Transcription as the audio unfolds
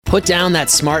Put down that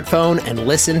smartphone and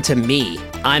listen to me.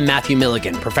 I'm Matthew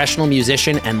Milligan, professional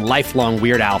musician and lifelong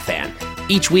Weird Al fan.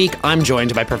 Each week, I'm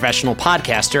joined by professional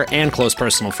podcaster and close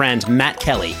personal friend Matt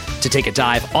Kelly to take a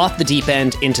dive off the deep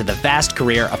end into the vast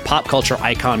career of pop culture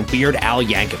icon Weird Al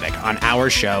Yankovic on our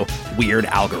show, Weird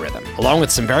Algorithm. Along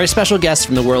with some very special guests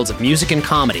from the worlds of music and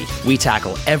comedy, we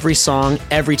tackle every song,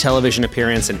 every television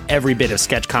appearance, and every bit of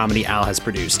sketch comedy Al has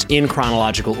produced in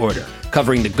chronological order,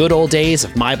 covering the good old days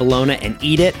of My Bologna and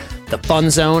Eat It, the fun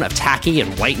zone of tacky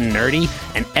and white and nerdy,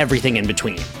 and everything in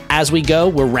between. As we go,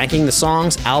 we're ranking the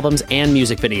songs, albums, and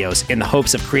music videos in the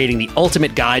hopes of creating the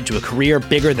ultimate guide to a career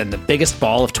bigger than the biggest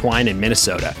ball of twine in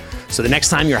Minnesota. So the next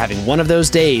time you're having one of those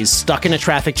days, stuck in a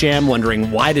traffic jam, wondering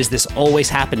why does this always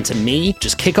happen to me,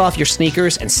 just kick off your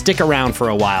sneakers and stick around for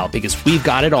a while because we've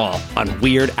got it all on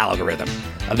Weird Algorithm,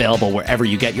 available wherever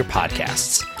you get your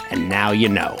podcasts. And now you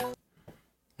know.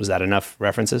 Was that enough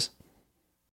references?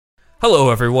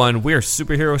 Hello everyone, we're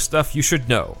Superhero Stuff You Should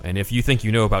Know, and if you think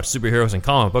you know about superheroes and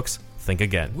comic books, think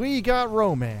again. We got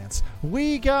romance,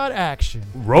 we got action,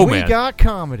 Romance? we got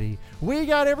comedy, we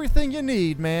got everything you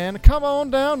need, man. Come on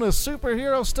down to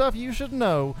Superhero Stuff You Should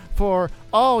Know for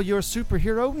all your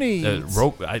superhero needs.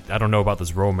 I don't know about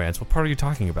this romance. What part are you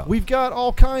talking about? We've got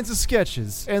all kinds of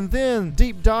sketches, and then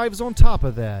deep dives on top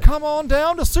of that. Come on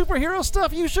down to Superhero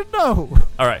Stuff You Should Know.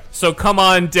 Alright, so come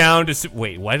on down to...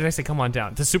 Wait, why did I say come on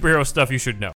down? To Superhero Stuff You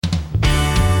Should Know.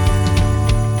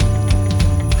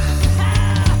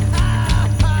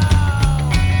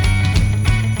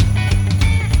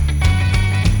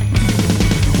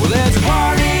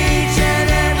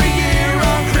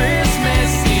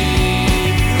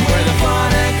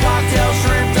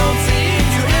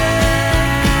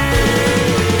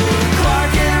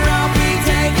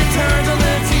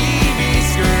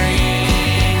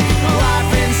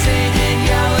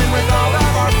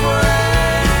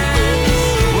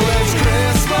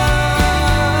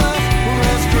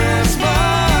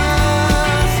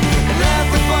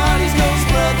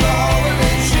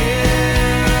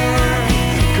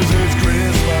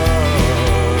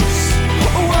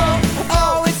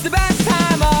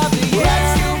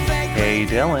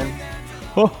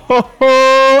 Ho, ho,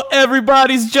 ho,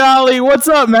 everybody's jolly. What's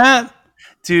up, Matt?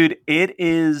 Dude, it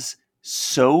is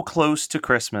so close to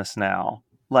Christmas now.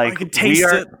 Like, I can taste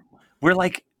it. We're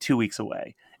like 2 weeks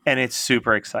away, and it's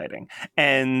super exciting.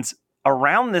 And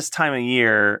around this time of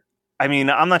year, I mean,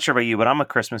 I'm not sure about you, but I'm a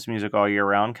Christmas music all year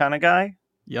round kind of guy.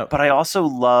 Yep. But I also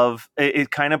love, it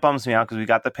kind of bums me out because we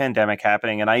got the pandemic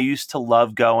happening, and I used to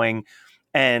love going,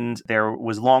 and there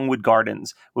was Longwood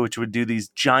Gardens, which would do these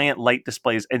giant light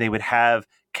displays, and they would have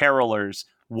carolers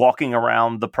walking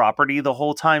around the property the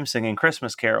whole time singing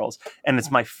Christmas carols. And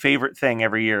it's my favorite thing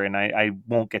every year, and I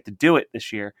won't get to do it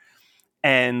this year.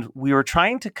 And we were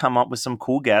trying to come up with some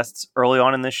cool guests early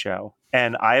on in this show.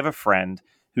 And I have a friend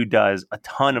who does a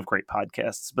ton of great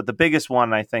podcasts, but the biggest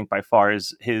one, I think, by far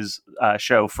is his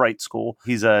show, Fright School.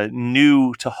 He's a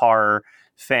new to horror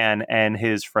fan, and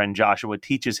his friend Joshua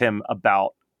teaches him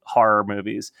about horror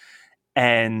movies.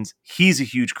 And he's a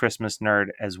huge Christmas nerd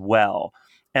as well.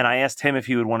 And I asked him if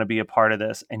he would want to be a part of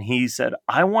this. And he said,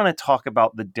 I want to talk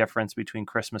about the difference between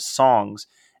Christmas songs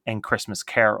and Christmas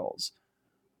carols,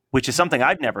 which is something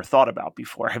I've never thought about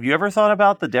before. Have you ever thought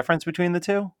about the difference between the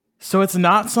two? So it's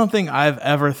not something I've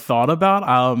ever thought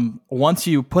about. Once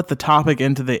you put the topic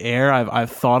into the air,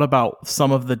 I've thought about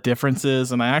some of the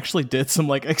differences, and I actually did some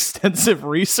like extensive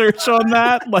research on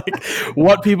that, like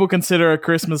what people consider a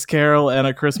Christmas carol and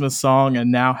a Christmas song,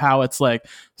 and now how it's like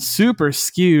super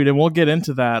skewed, and we'll get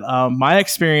into that. My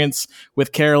experience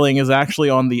with caroling is actually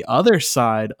on the other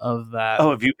side of that. Oh,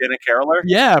 have you been a caroler?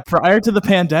 Yeah, prior to the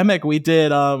pandemic, we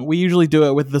did. We usually do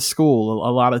it with the school.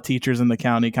 A lot of teachers in the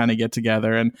county kind of get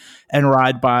together and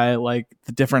ride by like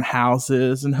the different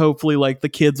houses, and hopefully like the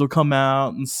kids will come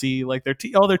out and see like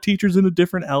all their teachers in a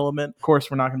different element. Of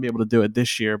course, we're not going to be able to do it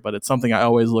this year, but it's something I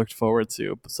always looked forward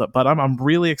to. But I'm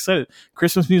really excited.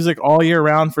 Christmas music all year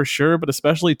round for sure, but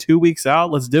especially 2 weeks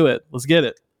out. Let's do it. Let's get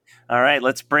it. All right,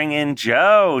 let's bring in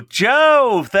Joe.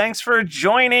 Joe, thanks for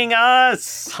joining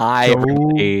us. Hi,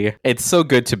 everybody. It's so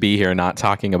good to be here not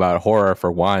talking about horror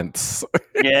for once.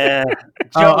 Yeah.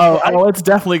 Joe, it's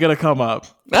definitely going to come up.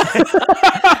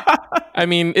 I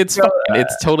mean, it's fine.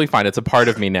 It's totally fine. It's a part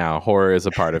of me now. Horror is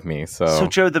a part of me. So,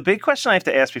 Joe, the big question I have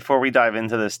to ask before we dive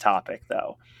into this topic,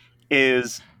 though,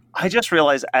 is I just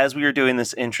realized as we were doing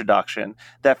this introduction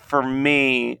that for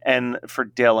me and for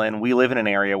Dylan, we live in an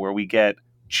area where we get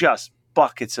just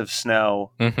buckets of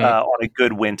snow on a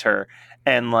good winter.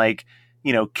 And like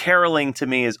caroling to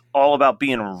me is all about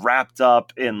being wrapped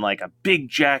up in like a big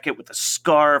jacket with a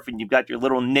scarf, and you've got your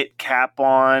little knit cap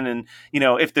on, and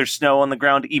if there's snow on the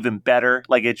ground, even better.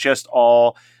 Like it just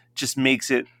makes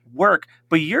it work.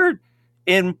 But you're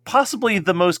in possibly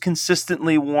the most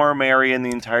consistently warm area in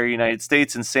the entire United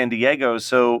States in San Diego.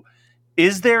 So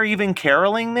is there even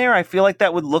caroling there? I feel like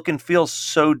that would look and feel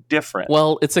so different.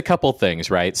 Well, it's a couple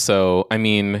things, right? So, I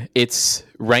mean, it's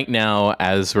right now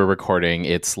as we're recording,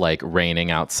 it's like raining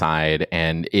outside,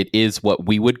 and it is what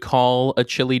we would call a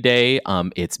chilly day.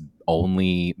 It's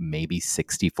only maybe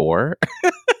 64.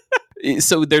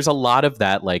 So there's a lot of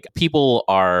that. Like people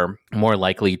are more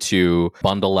likely to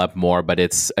bundle up more, but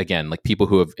it's again like people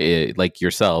who have like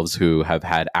yourselves who have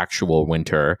had actual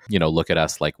winter, look at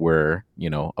us like we're,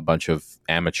 a bunch of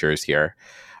amateurs here.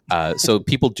 So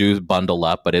people do bundle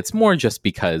up, but it's more just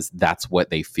because that's what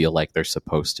they feel like they're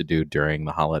supposed to do during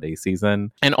the holiday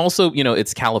season. And also,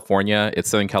 it's California, it's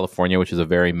Southern California, which is a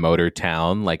very motor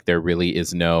town. Like there really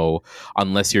is no,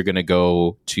 unless you're going to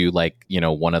go to like,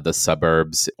 one of the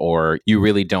suburbs, or you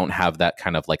really don't have that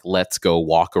kind of like, let's go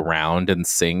walk around and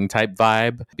sing type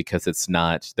vibe, because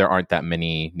there aren't that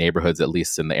many neighborhoods, at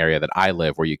least in the area that I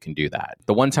live, where you can do that.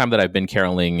 The one time that I've been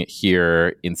caroling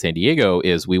here in San Diego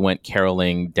is we went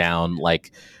caroling down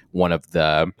like one of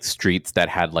the streets that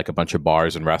had like a bunch of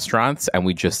bars and restaurants, and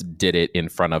we just did it in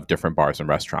front of different bars and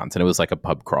restaurants, and it was like a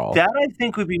pub crawl. That I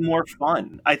think would be more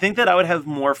fun. I think that I would have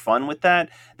more fun with that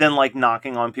than like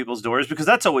knocking on people's doors, because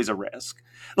that's always a risk.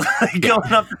 Like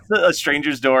going up to a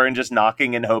stranger's door and just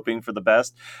knocking and hoping for the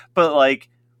best. But like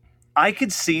I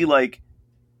could see like,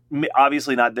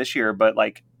 obviously not this year, but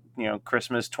like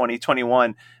Christmas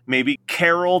 2021, maybe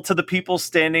carol to the people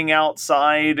standing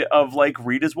outside of like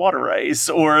Rita's Water Ice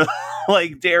or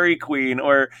like Dairy Queen,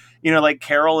 or like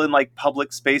carol in like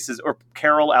public spaces, or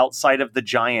carol outside of the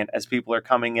Giant as people are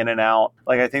coming in and out.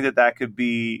 Like I think that could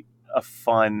be a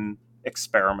fun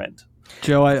experiment.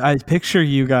 Joe, I picture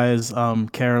you guys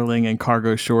caroling in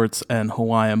cargo shorts and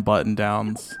Hawaiian button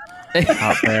downs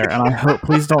out there, and I hope,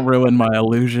 please don't ruin my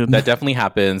illusion. That definitely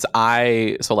happens.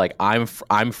 I'm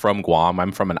from Guam.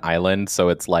 I'm from an island, so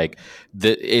it's like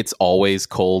it's always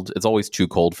cold. It's always too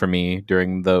cold for me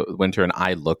during the winter, and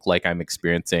I look like I'm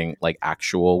experiencing like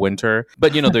actual winter.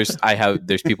 But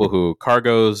there's people who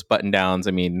cargos, button downs.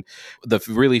 I mean, the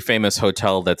really famous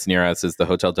hotel that's near us is the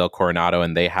Hotel del Coronado,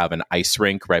 and they have an ice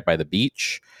rink right by the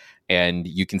beach, and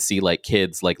you can see like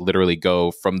kids like literally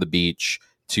go from the beach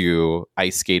to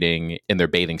ice skating in their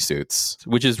bathing suits,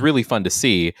 which is really fun to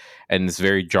see, and it's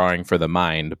very jarring for the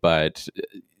mind. But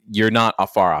you're not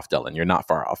far off, Dylan. You're not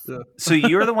far off. Yeah. So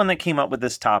you're the one that came up with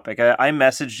this topic. I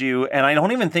messaged you, and I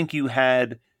don't even think you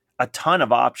had a ton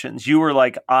of options. You were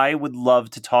like, I would love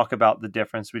to talk about the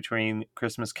difference between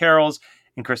Christmas carols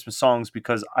and Christmas songs,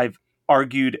 because I've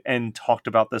argued and talked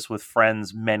about this with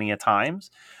friends many a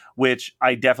times, which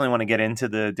I definitely want to get into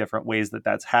the different ways that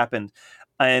that's happened.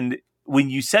 And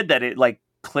when you said that, it like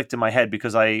clicked in my head,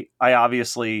 because I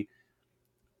obviously,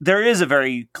 there is a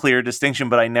very clear distinction,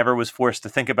 but I never was forced to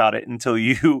think about it until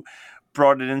you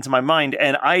brought it into my mind.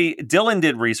 And Dylan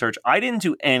did research. I didn't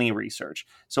do any research.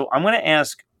 So I'm going to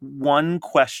ask one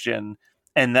question,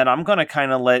 and then I'm going to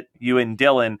kind of let you and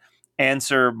Dylan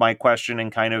answer my question,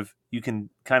 and you can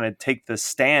kind of take the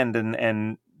stand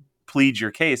and plead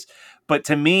your case. But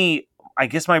to me, I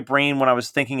guess my brain, when I was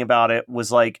thinking about it,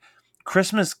 was like,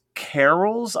 Christmas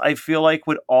carols, I feel like,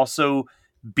 would also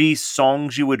be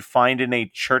songs you would find in a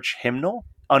church hymnal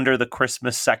under the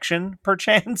Christmas section,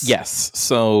 perchance. Yes.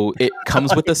 So it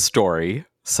comes with a story.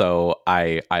 So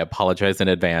I apologize in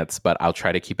advance, but I'll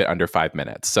try to keep it under 5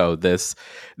 minutes. So the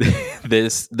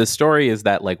story is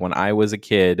that like when I was a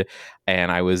kid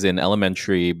and I was in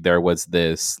elementary, there was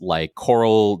this like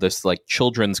choral, this like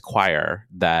children's choir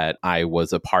that I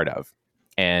was a part of.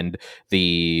 And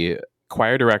the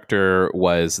choir director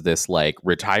was this like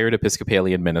retired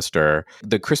Episcopalian minister.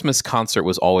 The Christmas concert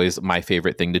was always my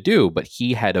favorite thing to do, but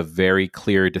he had a very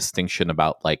clear distinction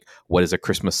about like what is a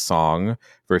Christmas song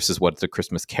versus what's a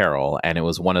Christmas carol. And it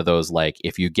was one of those like,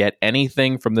 if you get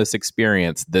anything from this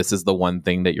experience, this is the one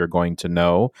thing that you're going to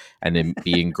know and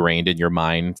be ingrained in your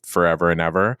mind forever and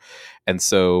ever. And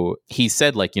so he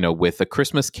said, like, with a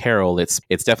Christmas carol, it's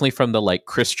definitely from the like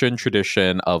Christian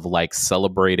tradition of like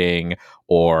celebrating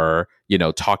or,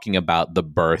 talking about the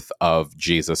birth of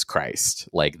Jesus Christ.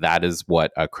 Like that is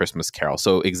what a Christmas carol.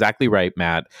 So exactly right,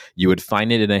 Matt. You would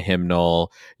find it in a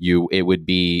hymnal.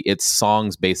 It's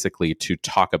songs basically to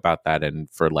talk about that and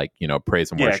for like,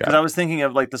 praise and worship. Yeah, because I was thinking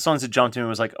of like the songs that jumped to me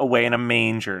was like Away in a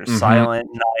Manger, Silent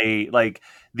Night, like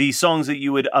the songs that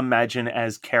you would imagine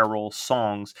as carol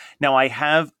songs. Now, I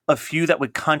have a few that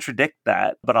would contradict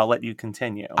that, but I'll let you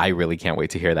continue. I really can't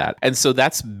wait to hear that. And so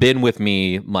that's been with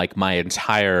me like my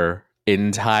entire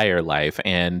life,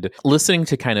 and listening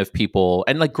to kind of people,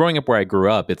 and like growing up where I grew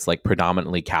up, it's like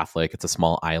predominantly Catholic. It's a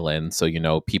small island, so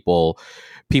people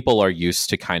are used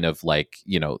to kind of like,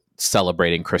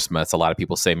 celebrating Christmas. A lot of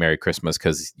people say Merry Christmas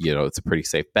because, it's a pretty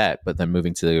safe bet. But then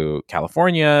moving to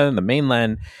California and the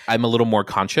mainland, I'm a little more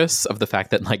conscious of the fact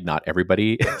that like not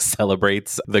everybody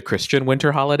celebrates the Christian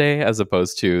winter holiday as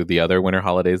opposed to the other winter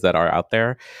holidays that are out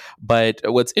there. But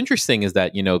what's interesting is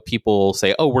that, people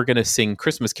say, oh, we're going to sing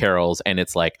Christmas carols, and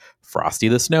it's like Frosty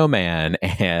the Snowman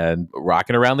and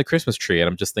Rocking Around the Christmas Tree. And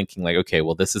I'm just thinking like, okay,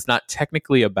 well, this is not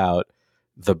technically about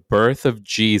the birth of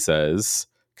Jesus,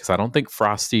 because I don't think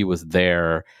Frosty was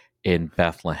there in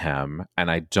Bethlehem, and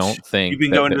I don't think you've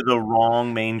been going to the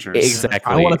wrong mangers.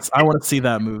 Exactly. I want to see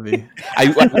that movie. I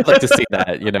would like to see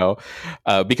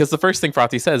that, because the first thing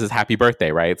Frosty says is "Happy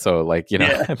Birthday," right? So, like,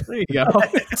 there you go.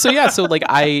 so like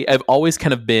I've always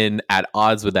kind of been at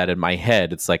odds with that in my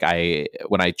head. It's like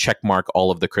when I check mark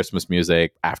all of the Christmas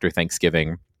music after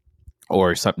Thanksgiving,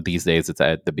 or these days it's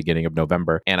at the beginning of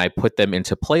November, and I put them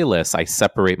into playlists. I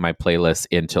separate my playlists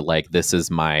into like,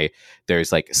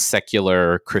 there's like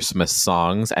secular Christmas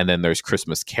songs, and then there's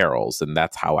Christmas carols, and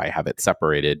that's how I have it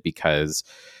separated, because,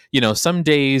 some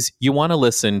days you want to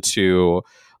listen to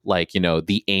like,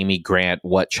 the Amy Grant,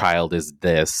 What Child Is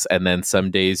This? And then some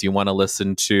days you want to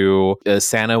listen to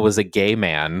Santa Was a Gay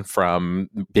Man from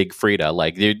Big Frida.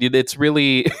 Like, it's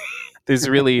really... There's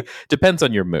really depends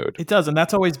on your mood. It does, and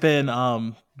that's always been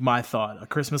my thought.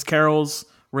 Christmas carols,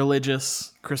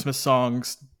 religious. Christmas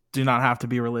songs do not have to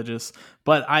be religious.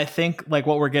 But I think like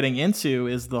what we're getting into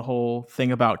is the whole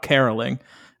thing about caroling,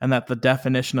 and that the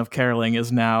definition of caroling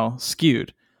is now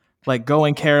skewed. Like,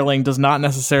 going caroling does not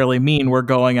necessarily mean we're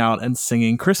going out and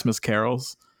singing Christmas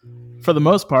carols. For the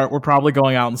most part, we're probably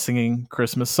going out and singing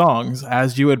Christmas songs,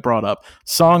 as you had brought up.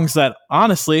 Songs that,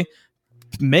 honestly,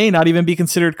 may not even be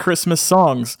considered Christmas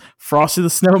songs. Frosty the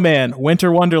Snowman,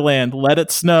 Winter Wonderland, Let It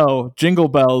Snow, Jingle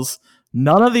Bells.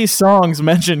 None of these songs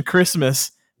mention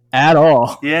Christmas at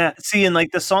all. Yeah. See, and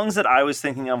like the songs that I was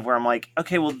thinking of where I'm like,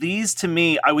 okay, well, these to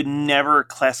me, I would never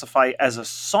classify as a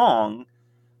song,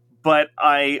 but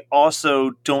I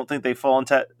also don't think they fall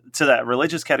into that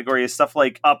religious category, is stuff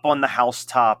like Up on the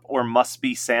Housetop or Must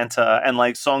Be Santa, and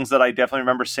like songs that I definitely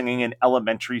remember singing in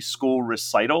elementary school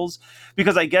recitals.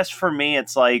 Because I guess for me,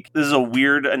 it's like, this is a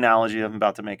weird analogy I'm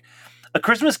about to make. A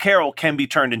Christmas carol can be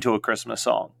turned into a Christmas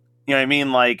song. You know what I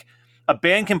mean? Like, a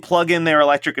band can plug in their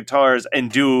electric guitars and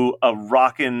do a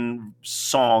rockin'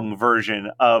 song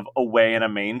version of Away in a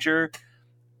Manger.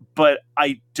 But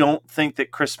I don't think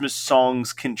that Christmas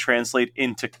songs can translate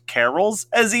into carols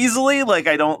as easily. Like,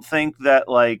 I don't think that,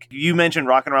 like, you mentioned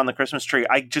Rocking Around the Christmas Tree.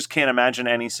 I just can't imagine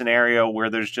any scenario where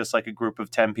there's just like a group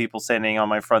of 10 people standing on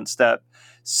my front step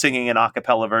singing an a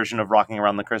cappella version of Rocking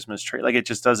Around the Christmas Tree. Like, it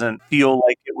just doesn't feel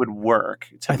like it would work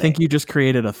to I me. think you just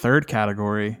created a third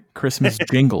category, Christmas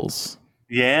jingles.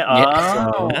 Yeah.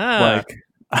 Oh. Like,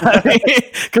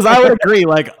 because I would agree,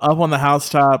 like, Up on the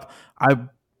Housetop,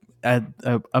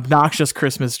 obnoxious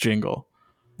Christmas jingle.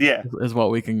 Yeah. Is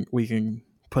what we can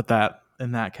put that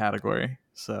in that category.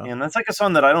 So, and that's like a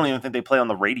song that I don't even think they play on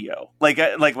the radio. Like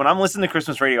when I'm listening to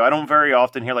Christmas radio, I don't very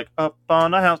often hear like Up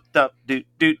on a Housetop, doot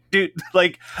doot doot.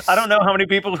 Like, I don't know how many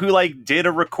people who like did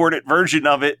a recorded version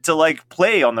of it to like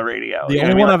play on the radio. The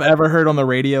only one I've ever heard on the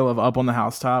radio of Up on the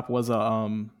Housetop was a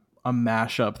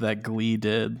mashup that Glee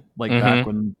did, like back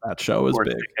when that show was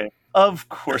big. Of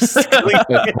course it's Glee.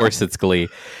 Of course it's Glee.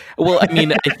 Well, I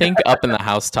mean, I think Up in the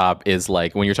Housetop is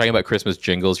like, when you're talking about Christmas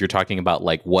jingles, you're talking about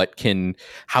like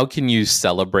how can you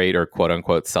celebrate, or quote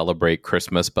unquote celebrate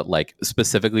Christmas, but like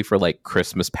specifically for like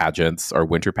Christmas pageants or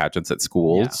winter pageants at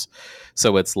schools. Yeah.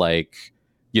 So it's like,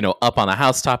 Up on the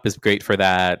Housetop is great for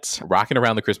that. Rocking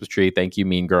Around the Christmas Tree, thank you,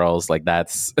 Mean Girls. Like,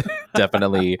 that's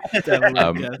definitely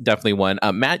one.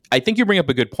 Matt, I think you bring up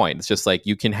a good point. It's just like,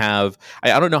 you can have,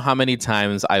 I don't know how many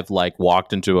times I've like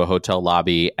walked into a hotel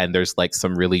lobby and there's like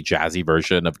some really jazzy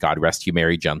version of God Rest You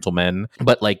Merry Gentlemen.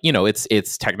 But like,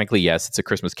 it's technically, yes, it's a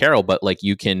Christmas carol, but like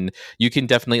you can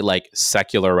definitely like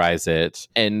secularize it.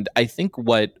 And I think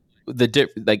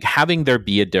like having there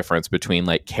be a difference between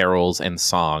like carols and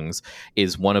songs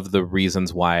is one of the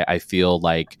reasons why I feel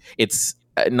like it's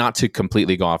not to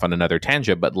completely go off on another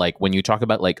tangent, but like when you talk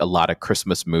about like a lot of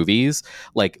Christmas movies,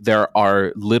 like there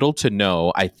are little to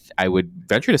no, I would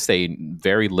venture to say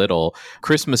very little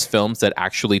Christmas films that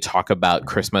actually talk about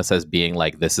Christmas as being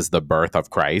like, this is the birth of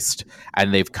Christ.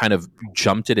 And they've kind of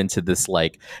jumped it into this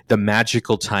like the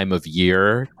magical time of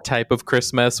year type of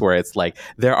Christmas where it's like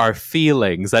there are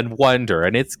feelings and wonder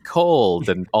and it's cold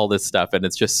and all this stuff. And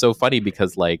it's just so funny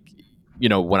because like, you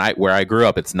know, where I grew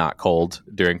up, it's not cold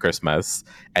during Christmas,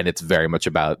 and it's very much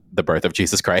about the birth of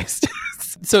Jesus Christ.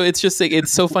 So it's just like,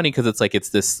 it's so funny because it's like it's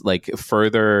this like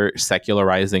further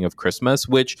secularizing of Christmas,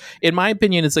 which in my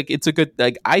opinion is like it's a good,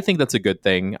 like I think that's a good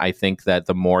thing. I think that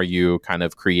the more you kind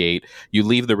of create, you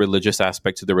leave the religious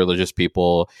aspect to the religious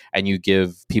people and you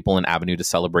give people an avenue to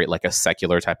celebrate like a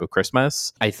secular type of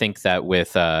Christmas. I think that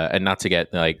with and not to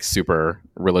get like super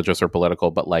religious or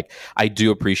political, but like I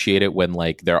do appreciate it when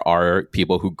like there are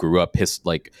people who grew up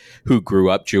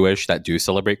Jewish that do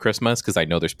celebrate Christmas, because I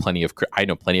know plenty of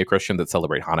Christians that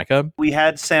celebrate Hanukkah. We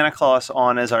had Santa Claus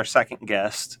on as our second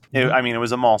guest. It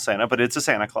was a mall Santa, but it's a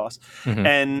Santa Claus. Mm-hmm.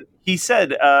 And he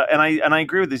said, and I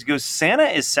agree with this. He goes, Santa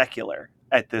is secular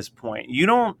at this point. You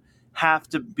don't have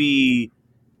to be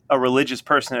a religious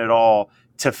person at all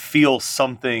to feel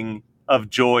something of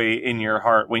joy in your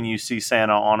heart when you see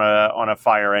Santa on a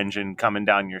fire engine coming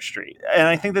down your street. And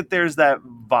I think that there's that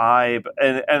vibe.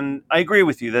 And I agree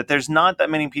with you that there's not that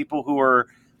many people who are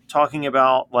talking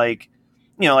about like,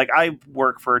 you know, like I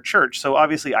work for a church. So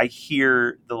obviously I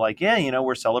hear the like, yeah, you know,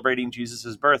 we're celebrating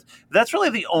Jesus's birth. That's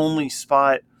really the only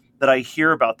spot that I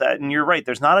hear about that. And you're right.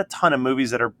 The not a ton of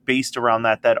movies that are based around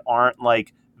that aren't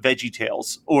like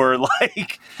VeggieTales or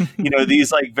like, you know,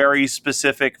 these like very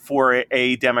specific for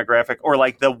a demographic, or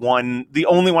like the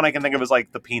only one I can think of is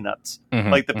like the Peanuts,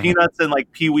 like the Peanuts and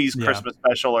like Pee-wee's Christmas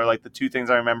special are like the two things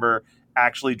I remember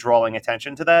actually drawing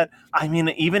attention to that. I mean,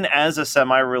 even as a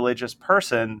semi-religious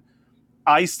person,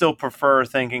 I still prefer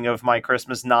thinking of my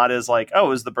Christmas not as like, oh, it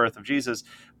was the birth of Jesus,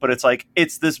 but it's like,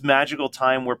 it's this magical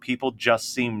time where people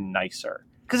just seem nicer.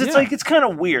 Because it's like, it's kind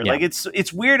of weird. Yeah. Like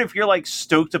it's weird if you're like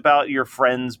stoked about your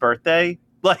friend's birthday.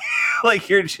 Like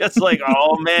you're just like,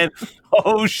 oh man,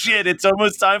 oh shit, it's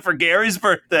almost time for Gary's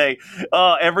birthday.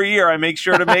 Every year I make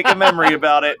sure to make a memory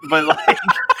about it. But like,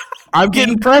 I'm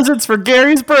getting presents for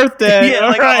Gary's birthday. Yeah,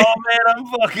 like, right. Oh man, I'm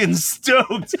fucking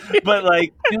stoked. But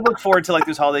like, you look forward to like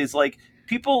those holidays. Like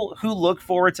people who look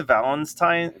forward to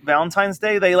Valentine's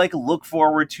Day, they like look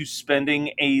forward to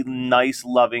spending a nice,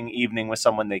 loving evening with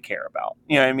someone they care about.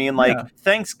 You know what I mean? Like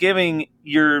Thanksgiving,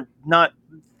 you're not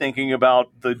thinking about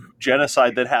the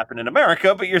genocide that happened in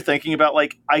America, but you're thinking about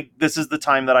like, this is the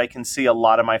time that I can see a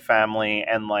lot of my family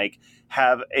and like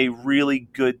have a really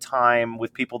good time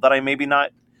with people that I maybe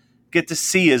not get to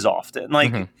see as often.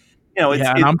 Like, you know, and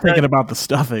I'm thinking about the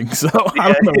stuffing, so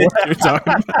I don't know what you're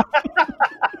talking about.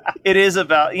 It is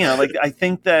about, you know, like, I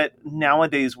think that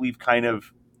nowadays we've kind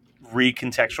of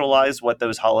recontextualized what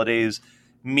those holidays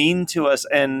mean to us,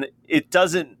 and it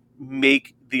doesn't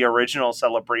make the original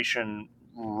celebration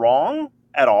wrong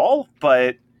at all,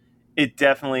 but it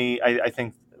definitely, I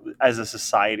think as a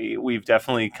society, we've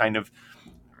definitely kind of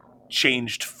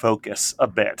changed focus a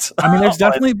bit. I mean, there's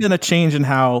definitely been a change in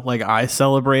how like I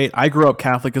celebrate. I grew up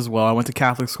Catholic as well. I went to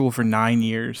Catholic school for 9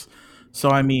 years. So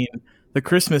I mean, the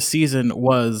Christmas season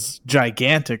was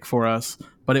gigantic for us,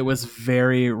 but it was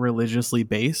very religiously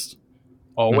based.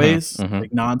 Always, like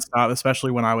nonstop,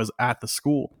 especially when I was at the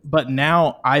school. But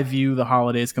now I view the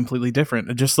holidays completely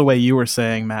different, just the way you were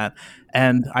saying, Matt.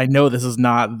 And I know this is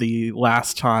not the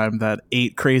last time that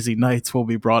 8 crazy nights will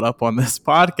be brought up on this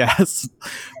podcast,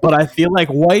 but I feel like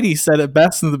Whitey said it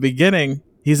best in the beginning.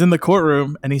 He's in the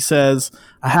courtroom and he says,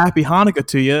 "A happy Hanukkah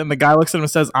to you." And the guy looks at him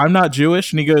and says, "I'm not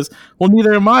Jewish." And he goes, "Well,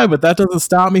 neither am I, but that doesn't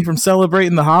stop me from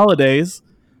celebrating the holidays."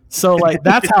 So like,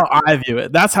 that's how I view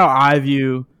it. That's how I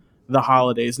view the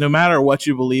holidays. No matter what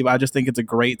you believe, I just think it's a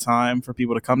great time for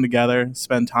people to come together,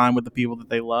 spend time with the people that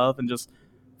they love, and just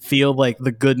feel like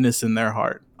the goodness in their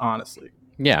heart, honestly.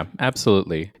 Yeah,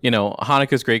 absolutely. You know,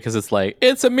 Hanukkah's great because it's like,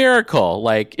 it's a miracle.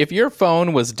 Like, if your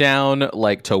phone was down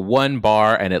like to 1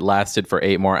 bar and it lasted for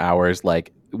 8 more hours,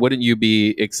 like, wouldn't you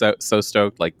be so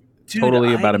stoked? Like, dude,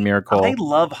 totally about a miracle. I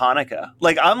love Hanukkah.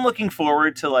 Like, I'm looking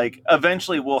forward to, like,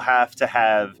 eventually we'll have to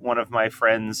have one of my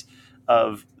friends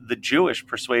of the Jewish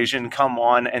persuasion come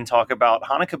on and talk about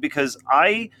Hanukkah, because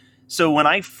so when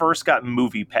I first got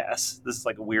Movie Pass, this is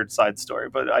like a weird side story,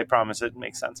 but I promise it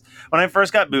makes sense. When I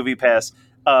first got Movie Pass,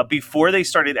 before they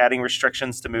started adding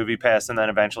restrictions to Movie Pass and then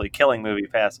eventually killing Movie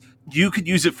Pass, you could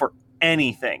use it for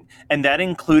anything. And that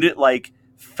included like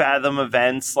Fathom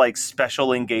events, like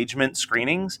special engagement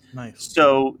screenings. Nice.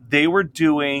 So they were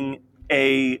doing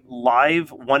a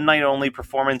live one night only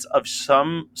performance of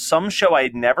some show I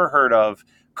had never heard of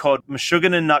called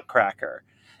Meshuggah and Nutcracker.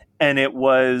 And it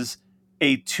was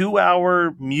a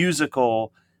 2-hour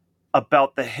musical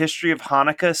about the history of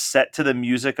Hanukkah set to the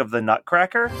music of the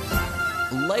Nutcracker.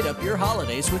 Light up your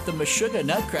holidays with the Meshuggah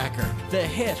Nutcracker, the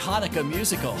hit Hanukkah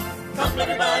musical. Come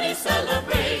everybody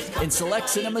celebrate. In select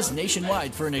cinemas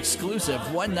nationwide for an exclusive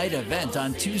one-night event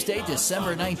on Tuesday,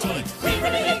 December 19th. We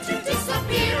really hate to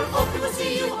disappear. Hope we will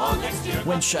see you all next year.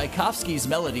 When Tchaikovsky's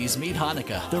melodies meet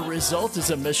Hanukkah, the result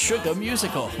is a Meshuggah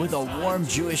musical with a warm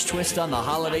Jewish twist on the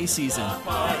holiday season.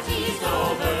 Party's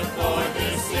over for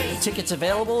this season. Tickets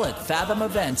available at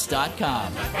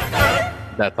fathomevents.com.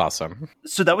 That's awesome.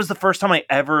 So that was the first time I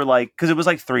ever because it was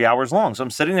 3 hours long. So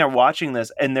I'm sitting there watching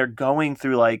this and they're going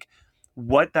through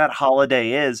what that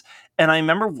holiday is. And I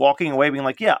remember walking away being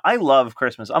yeah, I love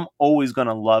Christmas. I'm always going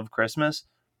to love Christmas.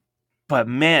 But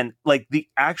man, the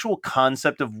actual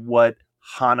concept of what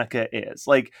Hanukkah is,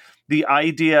 the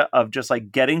idea of just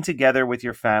getting together with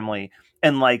your family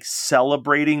and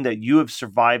celebrating that you have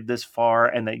survived this far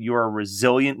and that you're a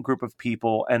resilient group of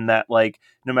people and that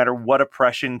no matter what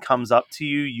oppression comes up to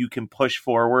you, you can push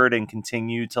forward and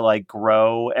continue to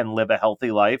grow and live a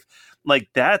healthy life.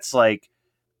 That's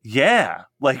yeah,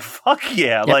 fuck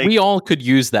yeah. Yeah, we all could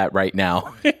use that right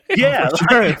now. Yeah,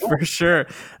 for sure.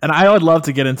 And I would love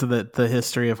to get into the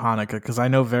history of Hanukkah because I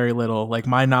know very little.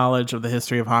 My knowledge of the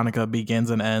history of Hanukkah begins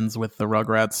and ends with the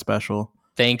Rugrats special.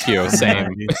 Thank you.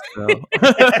 Same.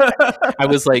 I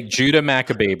was Judah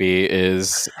Maccabee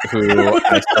is who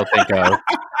I still think of.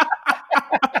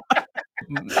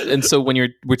 And so when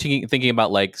we're thinking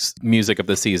about music of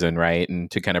the season, right?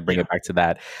 And to kind of bring it back to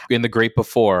that, in the Great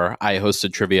Before, I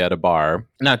hosted trivia at a bar.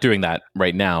 Not doing that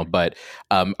right now, but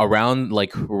around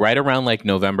right around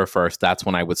November 1st, that's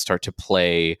when I would start to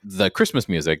play the Christmas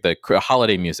music, the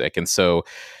holiday music. And so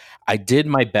I did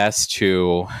my best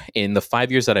to, in the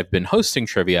 5 years that I've been hosting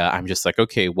trivia, I'm just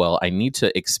okay, well, I need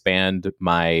to expand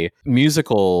my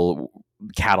musical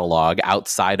catalog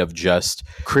outside of just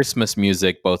Christmas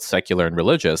music, both secular and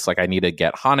religious. I need to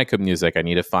get Hanukkah music. I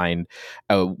need to find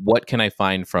what can I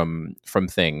find from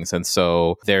things. And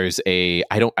so there's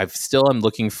I'm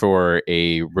looking for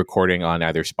a recording on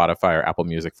either Spotify or Apple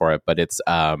Music for it, but it's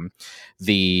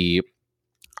the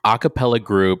a cappella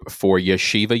group for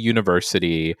Yeshiva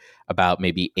University about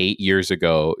maybe 8 years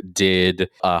ago did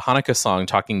a Hanukkah song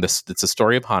it's a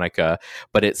story of Hanukkah,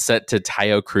 but it's set to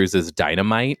Tayo Cruz's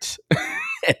Dynamite.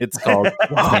 And it's called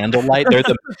Candlelight.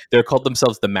 They're called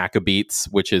themselves the Maccabeats,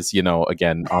 which is,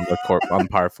 again, on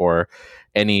par for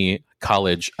any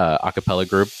college a cappella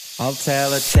group. I'll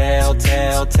tell a tale,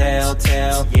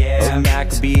 yeah, of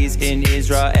Maccabees in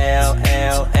Israel, yeah,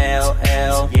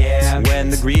 when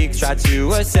the Greeks tried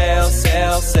to sail,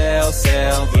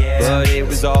 yeah, but it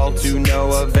was all to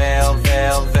no avail,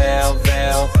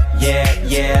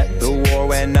 yeah, the war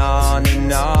went on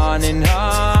and on and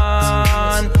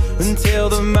on, until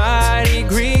the mighty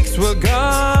Greeks were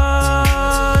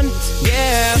gone,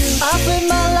 yeah. I put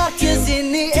my lockers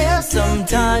in the air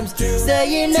sometimes,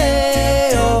 saying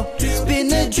hey, oh, spin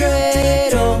the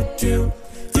dreidel.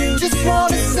 Just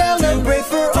wanna celebrate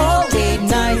for all 8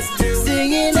 nights,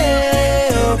 singing hey,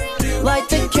 oh, light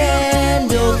the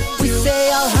candle. We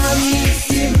say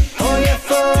Alhamdulillah, oh yeah,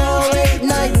 for all 8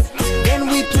 nights. Then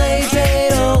we play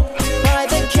dreidel by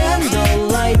the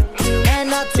candlelight.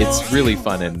 It's really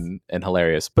fun and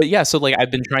hilarious. But yeah, so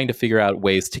I've been trying to figure out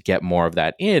ways to get more of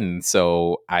that in.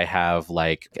 So I have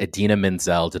Idina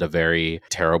Menzel did a very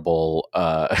terrible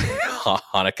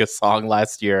Hanukkah song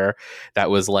last year that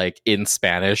was in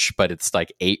Spanish, but it's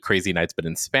 8 Crazy Nights, but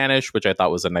in Spanish, which I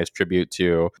thought was a nice tribute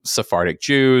to Sephardic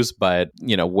Jews. But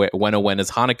When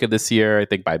is Hanukkah this year? I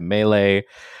think by Melee.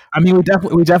 I mean,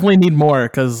 we definitely need more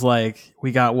because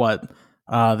we got what?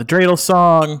 The dreidel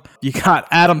song. You got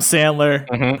Adam Sandler.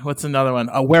 Mm-hmm. What's another one?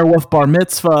 A werewolf bar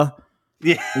mitzvah.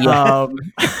 Yeah.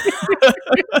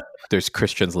 There's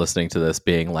Christians listening to this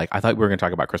being I thought we were going to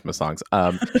talk about Christmas songs.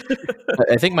 I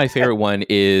think my favorite one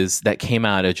is that came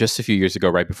out just a few years ago,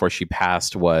 right before she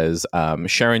passed, was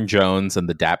Sharon Jones and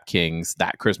the Dap Kings.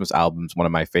 That Christmas album is one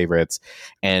of my favorites.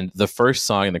 And the first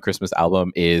song in the Christmas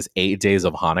album is 8 Days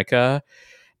of Hanukkah.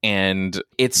 And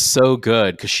it's so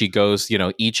good because she goes,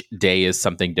 each day is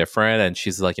something different. And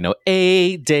she's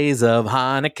 8 days of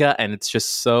Hanukkah. And it's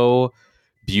just so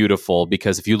beautiful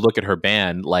because if you look at her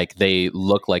band, they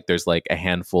look like there's a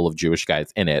handful of Jewish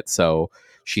guys in it. So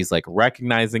she's like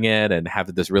recognizing it and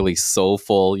having this really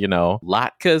soulful,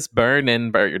 latkes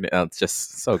burning. It's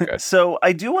just so good. So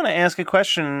I do want to ask a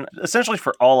question essentially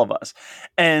for all of us.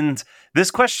 And this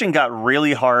question got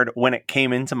really hard when it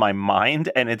came into my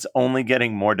mind, and it's only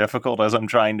getting more difficult as I'm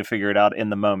trying to figure it out in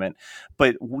the moment.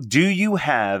 But do you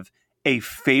have a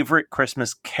favorite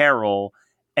Christmas carol,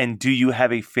 and do you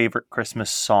have a favorite Christmas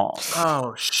song?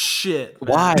 Oh shit!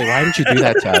 Why did you do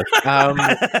that, Chad?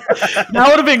 That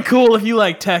would have been cool if you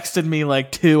texted me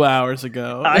 2 hours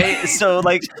ago.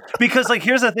 Because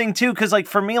here's the thing too, because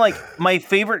for me, my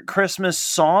favorite Christmas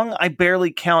song, I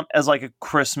barely count as a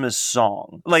Christmas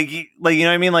song. You know what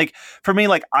I mean? For me,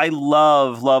 I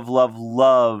love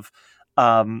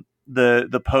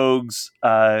the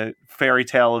Pogues Fairy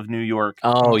Tale of New York.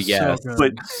 Oh yeah,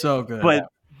 so good. But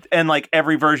and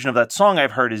every version of that song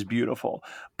I've heard is beautiful.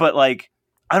 But I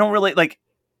don't really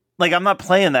I'm not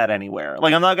playing that anywhere.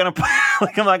 I'm not gonna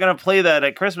play that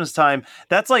at Christmas time.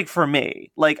 That's for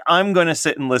me. I'm gonna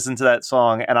sit and listen to that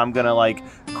song, and I'm gonna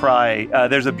cry.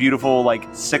 There's a beautiful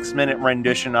 6-minute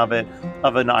rendition of it,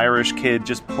 of an Irish kid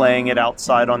just playing it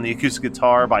outside on the acoustic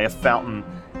guitar by a fountain.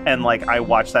 And I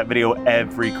watch that video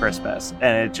every Christmas,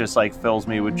 and it just fills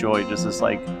me with joy. Just this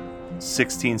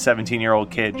 16, 17-year-old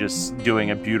kid just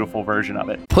doing a beautiful version of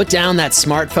it. Put down that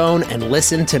smartphone and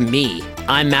listen to me.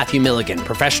 I'm Matthew Milligan,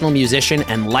 professional musician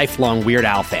and lifelong Weird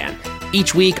Al fan.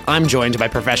 Each week, I'm joined by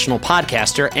professional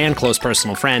podcaster and close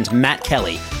personal friend Matt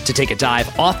Kelly to take a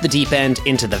dive off the deep end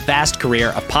into the vast career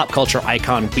of pop culture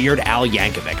icon Weird Al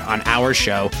Yankovic on our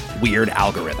show, Weird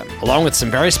Algorithm. Along with some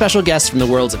very special guests from the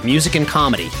worlds of music and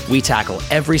comedy, we tackle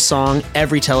every song,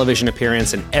 every television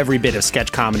appearance, and every bit of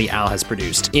sketch comedy Al has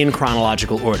produced in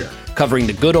chronological order, covering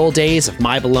the good old days of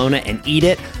My Bologna and Eat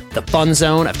It, the fun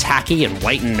zone of tacky and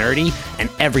white and nerdy, and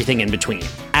everything in between.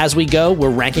 As we go, we're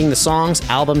ranking the songs,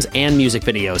 albums, and music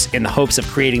videos in the hopes of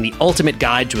creating the ultimate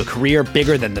guide to a career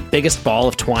bigger than the biggest ball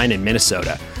of twine in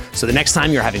Minnesota. So the next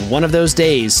time you're having one of those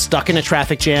days, stuck in a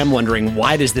traffic jam, wondering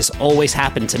why does this always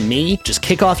happen to me, just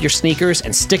kick off your sneakers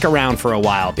and stick around for a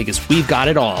while, because we've got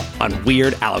it all on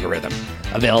Weird Algorithm,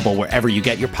 available wherever you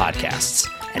get your podcasts.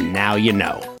 And now you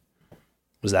know.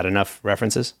 Was that enough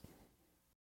references?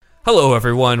 Hello,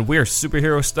 everyone. We're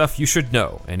Superhero Stuff You Should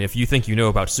Know, and if you think you know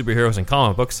about superheroes and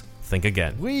comic books, think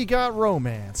again. We got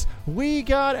romance. We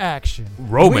got action.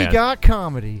 Romance? We got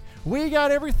comedy. We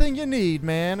got everything you need,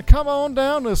 man. Come on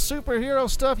down to Superhero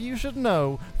Stuff You Should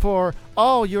Know for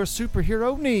all your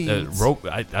superhero needs.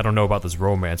 I don't know about this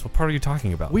romance. What part are you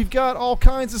talking about? We've got all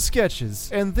kinds of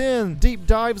sketches, and then deep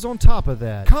dives on top of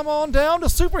that. Come on down to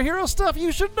Superhero Stuff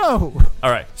You Should Know.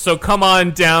 All right, so come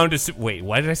on down to... Wait,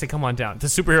 why did I say come on down? To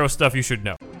Superhero Stuff You Should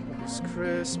Know. It's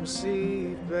Christmas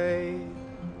Eve, babe.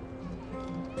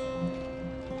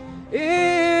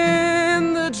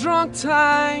 In the drunk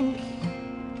tank,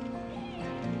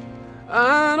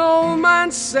 an old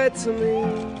man said to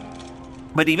me.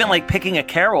 But even picking a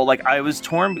carol, I was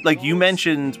torn. You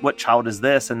mentioned What Child Is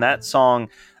This, and that song,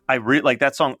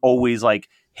 that song always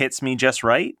hits me just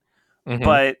right. Mm-hmm.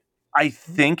 But I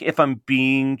think if I'm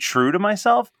being true to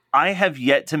myself, I have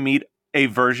yet to meet a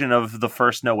version of The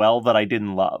First Noel that I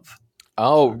didn't love.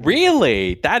 Oh,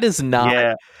 really? That is not.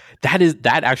 Yeah.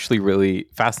 That actually really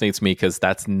fascinates me, because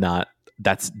that's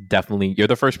definitely, you're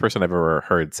the first person I've ever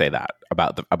heard say that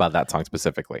about that song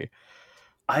specifically.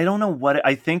 I don't know what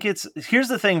I think here's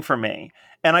the thing for me,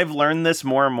 and I've learned this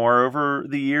more and more over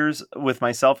the years with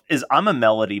myself, is I'm a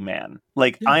melody man.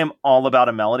 I am all about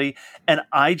a melody, and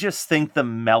I just think the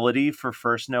melody for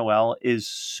First Noel is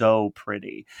so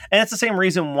pretty. And it's the same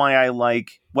reason why I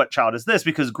like What Child Is This,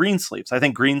 because Greensleeves. I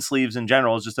think Greensleeves in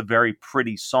general is just a very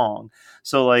pretty song.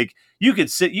 So you could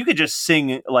just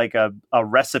sing a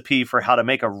recipe for how to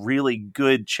make a really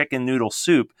good chicken noodle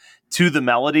soup to the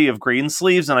melody of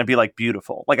Greensleeves, and I'd be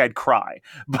beautiful. I'd cry.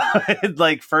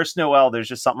 But First Noel, there's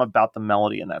just something about the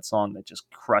melody in that song that just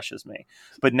crushes me.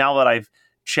 But now that I've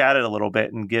chatted a little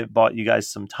bit and bought you guys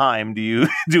some time, do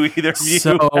either of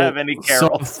you have any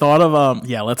carols? So thought of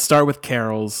let's start with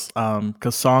carols,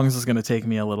 because songs is going to take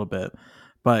me a little bit.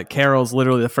 But carols,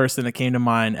 literally the first thing that came to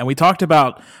mind. And we talked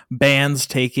about bands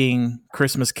taking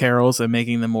Christmas carols and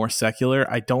making them more secular.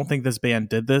 I don't think this band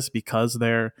did this because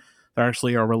they're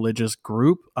actually a religious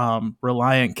group.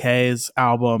 Relient K's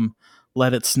album,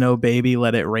 Let It Snow Baby,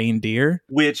 Let It Rain Dear.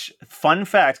 Which, fun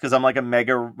fact, because I'm a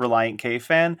mega Relient K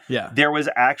fan, there was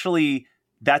actually,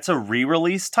 that's a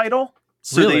re-release title.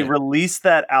 So They released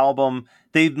that album.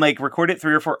 They recorded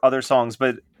 3 or 4 other songs,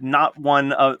 but not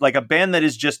one of a band that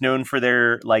is just known for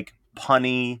their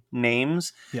punny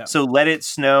names. Yeah. So Let It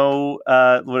Snow,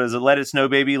 what is it? Let It Snow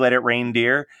Baby, Let It Rain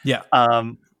Dear. Yeah.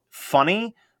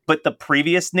 Funny, but the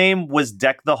previous name was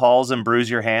Deck the Halls and Bruise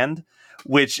Your Hand,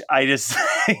 which I just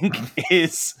think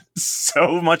is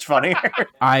so much funnier.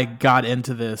 I got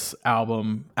into this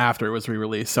album after it was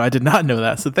re-released, so I did not know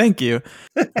that. So thank you.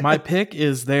 My pick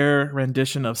is their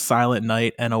rendition of Silent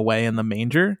Night and Away in the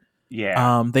Manger.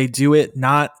 Yeah. They do it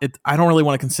I don't really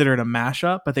want to consider it a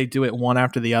mashup, but they do it one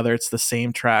after the other. It's the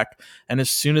same track. And as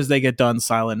soon as they get done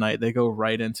Silent Night, they go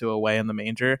right into Away in the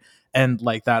Manger. And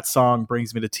like that song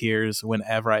brings me to tears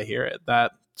whenever I hear it.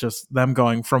 That just them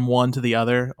going from one to the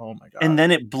other. Oh my God. And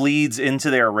then it bleeds into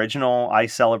their original I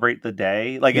Celebrate the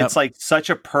Day. Like It's like such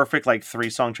a perfect like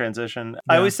 3-song transition.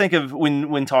 I always think of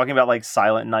when talking about like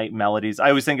Silent Night melodies, I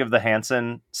always think of the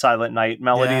Hanson Silent Night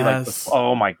melody. Yes. Like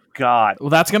oh my God. Well,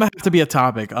 that's gonna have to be a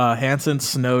topic. Hanson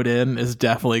Snowed In is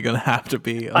definitely gonna have to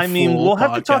be we'll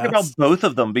have to talk podcast. about both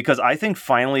of them, because I think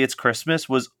Finally It's Christmas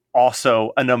was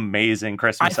also an amazing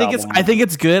Christmas album. I think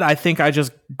it's good. I think I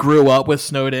just grew up with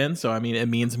Snowed In, so I mean it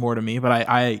means more to me. But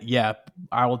I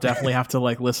will definitely have to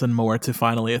like listen more to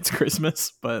Finally It's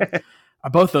Christmas. But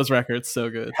both those records so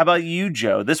good. How about you,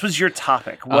 Joe? This was your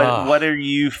topic. What are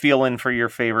you feeling for your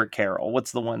favorite carol?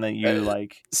 What's the one that you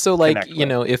like? So like, you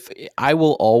know, if I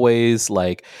will always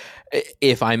like,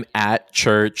 if I'm at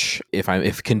church,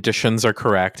 if conditions are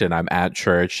correct and I'm at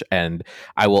church, and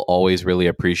I will always really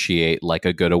appreciate like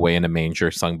a good Away in a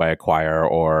Manger sung by a choir,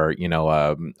 or, you know,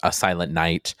 a Silent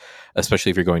Night, especially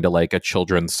if you're going to like a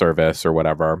children's service or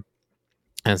whatever.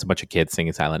 And it's a bunch of kids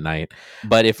singing Silent Night.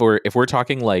 But if we're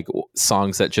talking like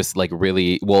songs that just like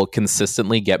really will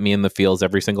consistently get me in the feels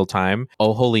every single time,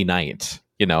 Oh Holy Night.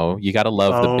 You know, you got to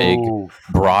love the big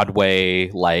Broadway,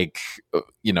 like,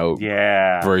 you know,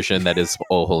 version that is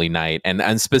Oh Holy Night.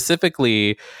 And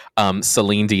specifically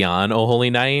Celine Dion, Oh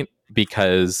Holy Night,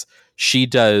 because she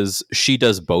does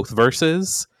both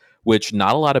verses, which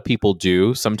not a lot of people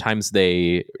do. Sometimes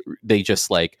they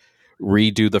just like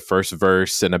redo the first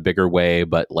verse in a bigger way,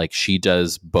 but like she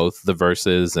does both the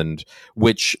verses, and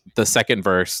which the second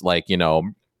verse, like, you know,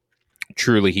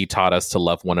 truly he taught us to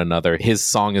love one another. His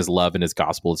song is love and his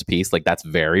gospel is peace. Like that's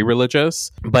very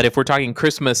religious. But if we're talking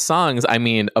Christmas songs, I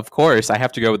mean, of course, I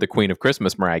have to go with the Queen of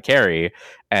Christmas, Mariah Carey.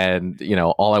 And, you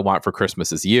know, All I Want for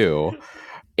Christmas Is You.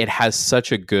 It has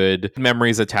such a good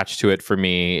memories attached to it for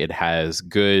me. It has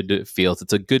good feels.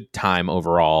 It's a good time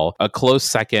overall. A close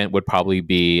second would probably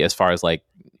be, as far as like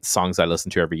songs I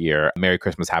listen to every year, Merry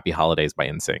Christmas, Happy Holidays by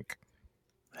NSYNC.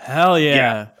 Hell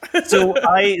yeah. So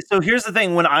here's the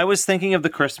thing. When I was thinking of the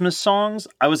Christmas songs,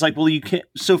 I was like, well, you can't.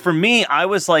 So for me, I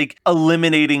was like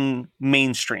eliminating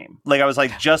mainstream. Like I was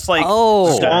like, just like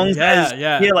songs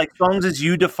like songs as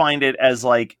you defined it, as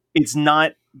like, it's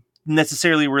not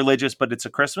necessarily religious, but it's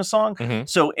a Christmas song. Mm-hmm.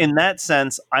 So in that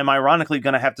sense, I'm ironically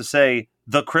going to have to say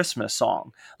the Christmas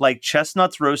song, like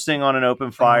Chestnuts Roasting on an Open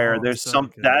Fire. There's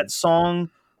that song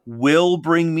will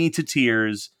bring me to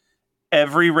tears.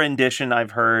 Every rendition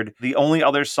I've heard. The only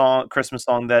other Christmas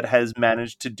song that has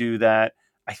managed to do that,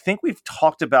 I think we've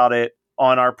talked about it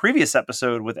on our previous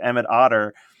episode with Emmett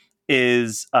Otter,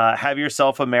 is Have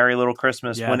Yourself a Merry Little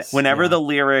Christmas. Yes, Whenever the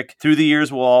lyric, through the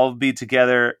years we'll all be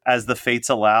together as the fates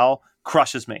allow,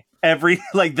 crushes me. Every,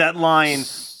 like that line,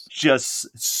 just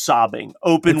sobbing,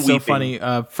 weeping. So funny.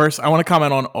 First, I want to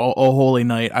comment on Oh Holy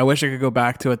Night. I wish I could go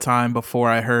back to a time before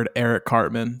I heard Eric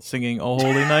Cartman singing Oh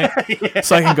Holy Night,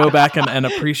 so I can go back and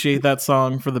appreciate that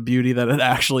song for the beauty that it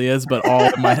actually is. But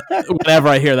whenever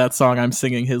I hear that song, I'm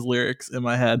singing his lyrics in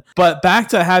my head. But back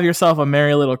to Have Yourself a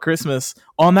Merry Little Christmas.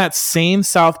 On that same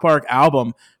South Park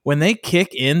album, when they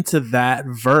kick into that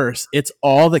verse, it's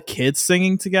all the kids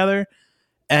singing together,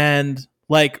 and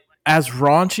like, as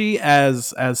raunchy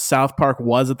as South Park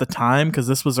was at the time, because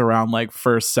this was around like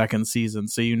first, second season,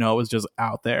 so you know it was just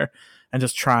out there and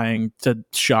just trying to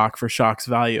shock for shock's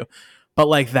value. But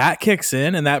like that kicks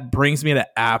in, and that brings me to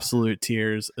absolute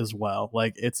tears as well.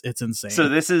 Like it's insane. So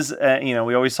this is, we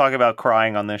always talk about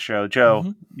crying on this show.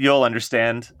 Joe, you'll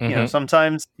understand. Mm-hmm. You know,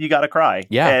 sometimes you got to cry,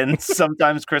 and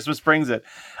sometimes Christmas brings it.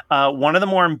 One of the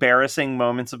more embarrassing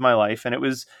moments of my life, and it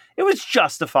was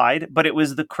justified, but it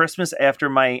was the Christmas after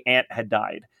my aunt had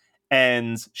died.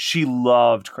 And she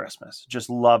loved Christmas, just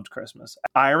loved Christmas.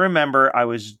 I remember I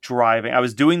was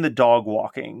doing the dog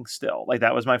walking still. Like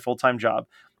that was my full-time job.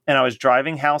 And I was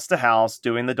driving house to house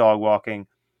doing the dog walking.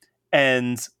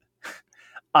 And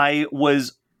I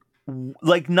was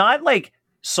like, not like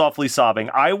softly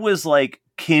sobbing. I was like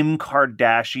Kim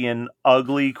Kardashian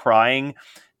ugly crying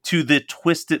to the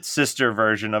Twisted Sister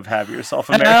version of Have Yourself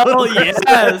a Merry Little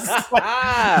Christmas.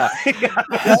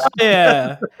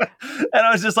 Yeah. And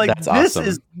I was just like,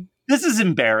 this this is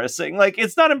embarrassing. Like,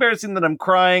 it's not embarrassing that I'm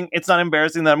crying. It's not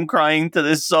embarrassing that I'm crying to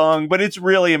this song, but it's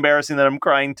really embarrassing that I'm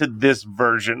crying to this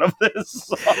version of this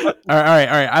song. All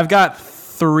right. I've got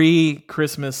 3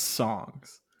 Christmas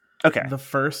songs. Okay. The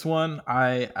first one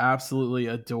I absolutely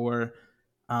adore.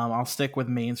 I'll stick with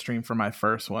mainstream for my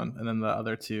first one, and then the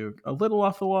other 2 a little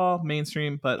off the wall,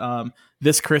 mainstream. But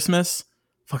This Christmas,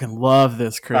 fucking love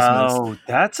This Christmas. Oh,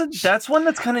 that's one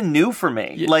that's kind of new for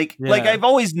me. Like I've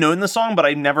always known the song, but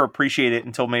I never appreciated it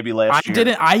until maybe last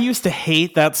year. I used to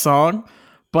hate that song,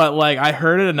 but like I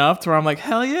heard it enough to where I'm like,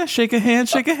 hell yeah, shake a hand,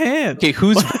 shake a hand. Okay,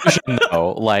 whose version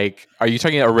though? Like, are you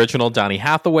talking original Donny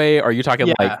Hathaway? Or are you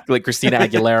talking like Christina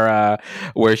Aguilera,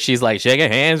 where she's like, shake a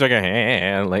hand,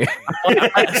 like?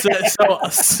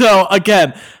 so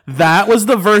again, that was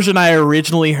the version I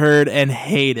originally heard and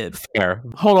hated. Fair.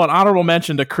 Hold on, honorable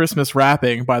mention to Christmas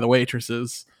Rapping by the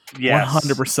Waitresses. Yes.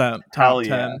 100% top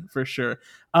 10 for sure.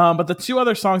 But the 2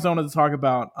 other songs I wanted to talk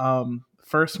about,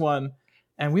 first one,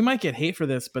 and we might get hate for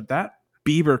this, but that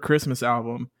Bieber Christmas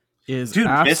album is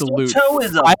absolute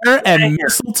fire, and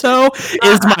Mistletoe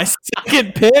is my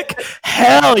second pick.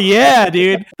 Hell yeah,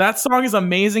 dude. That song is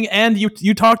amazing. And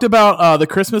you talked about the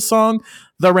Christmas song,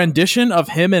 the rendition of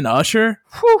him and Usher.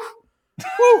 Whew.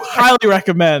 Highly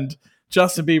recommend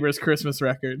Justin Bieber's Christmas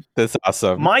record. That's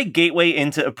awesome. My gateway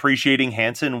into appreciating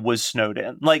Hanson was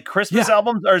Snowden. Like, Christmas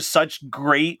albums are such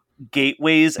great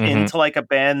gateways into like a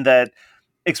band that,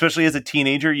 especially as a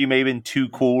teenager, you may have been too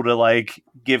cool to like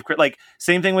give, like,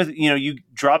 same thing with, you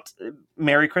dropped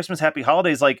Merry Christmas, Happy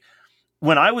Holidays. Like,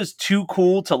 when I was too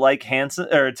cool to like Hanson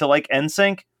or to like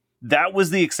NSYNC, that was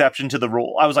the exception to the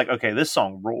rule. I was like, okay, this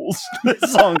song rules.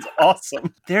 This song's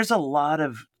awesome. There's a lot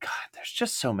of, there's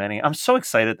just so many. I'm so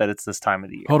excited that it's this time of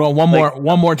the year. Hold on,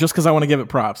 one more, just because I want to give it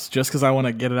props, just because I want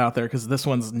to get it out there, because this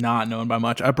one's not known by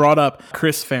much. I brought up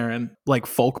Chris Farron, like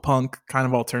folk punk kind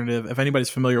of alternative. If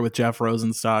anybody's familiar with Jeff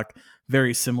Rosenstock,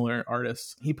 very similar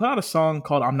artist. He put out a song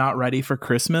called "I'm Not Ready for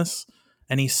Christmas,"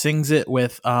 and he sings it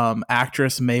with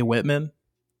actress Mae Whitman,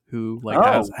 who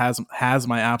has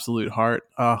my absolute heart.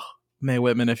 Mae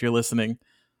Whitman, if you're listening,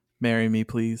 marry me,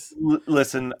 please.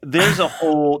 Listen, there's a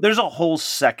whole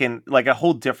second, like a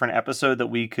whole different episode that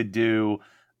we could do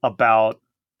about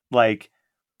like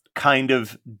kind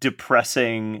of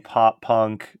depressing pop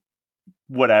punk,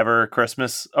 whatever,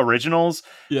 Christmas originals,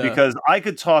 because I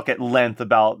could talk at length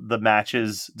about the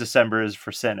Matches December is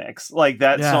for Cynics. Like,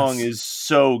 that song is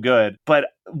so good. But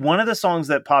one of the songs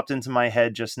that popped into my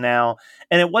head just now,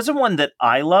 and it wasn't one that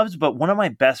I loved, but one of my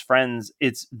best friends,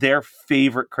 it's their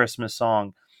favorite Christmas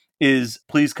song, is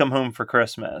Please Come Home for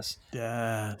Christmas.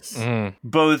 Yes.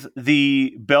 Both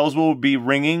the Bells Will Be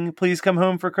Ringing, Please Come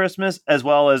Home for Christmas, as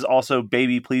well as also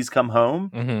Baby Please Come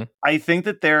Home. I think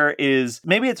that there is,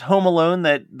 maybe it's Home Alone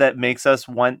that makes us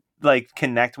want, like,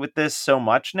 connect with this so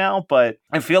much now, but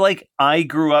I feel like I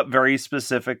grew up very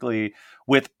specifically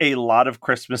with a lot of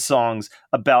Christmas songs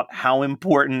about how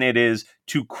important it is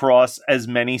to cross as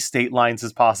many state lines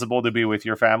as possible to be with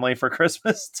your family for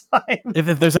Christmas time.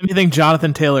 If there's anything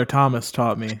Jonathan Taylor Thomas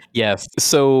taught me. Yes.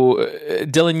 So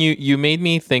Dylan, you made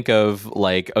me think of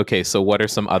like, okay, so what are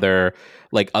some other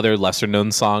lesser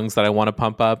known songs that I want to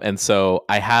pump up? And so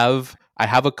I have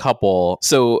a couple.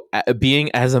 So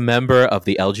being as a member of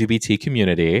the LGBT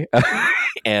community,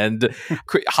 and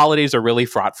holidays are really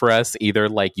fraught for us. Either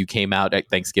like you came out at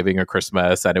Thanksgiving or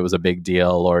Christmas and it was a big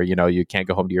deal, or, you can't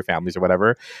go home to your families or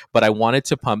whatever. But I wanted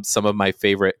to pump some of my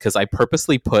favorite, because I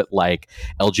purposely put like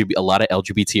a lot of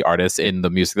LGBT artists in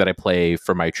the music that I play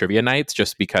for my trivia nights,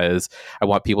 just because I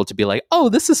want people to be like, oh,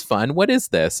 this is fun. What is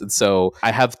this? And so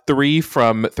I have 3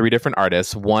 from 3 different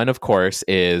artists. One, of course,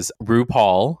 is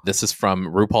RuPaul. This is from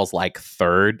RuPaul's like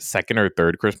second or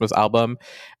third Christmas album,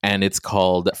 and it's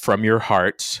called From Your Heart,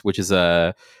 which is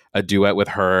a duet with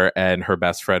her and her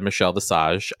best friend Michelle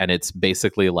Visage. And it's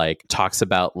basically like talks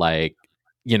about like,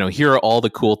 here are all the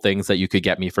cool things that you could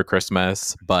get me for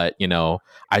Christmas, but,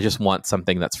 I just want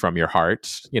something that's from your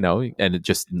heart, and it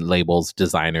just labels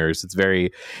designers.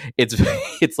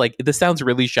 It's like, this sounds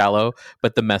really shallow,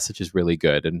 but the message is really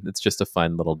good. And it's just a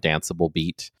fun little danceable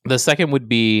beat. The second would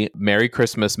be Merry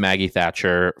Christmas, Maggie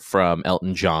Thatcher from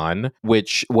Elton John,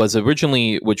 which was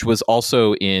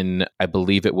also in, I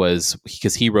believe it was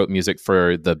because he wrote music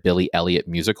for the Billy Elliot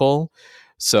musical.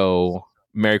 So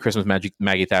Merry Christmas,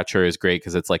 Maggie Thatcher is great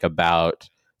because it's like about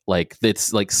like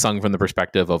it's like sung from the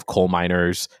perspective of coal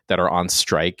miners that are on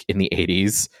strike in the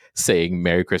 80s saying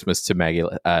Merry Christmas to Maggie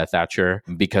Thatcher,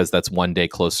 because that's one day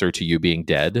closer to you being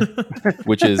dead,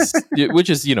 which is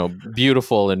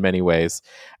beautiful in many ways.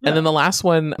 Yeah. And then the last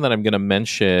one that I'm going to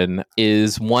mention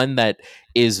is one that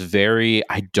is very,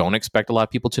 I don't expect a lot of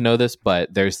people to know this,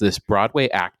 but there's this Broadway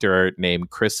actor named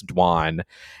Chris Dwan,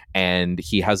 and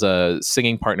he has a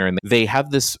singing partner, and they have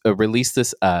this released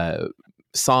this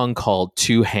song called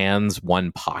Two Hands,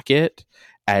 One Pocket.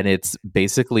 And it's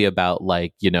basically about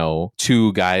like,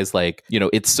 two guys, like,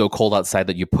 it's so cold outside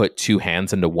that you put two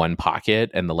hands into one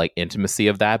pocket and the like intimacy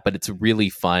of that. But it's really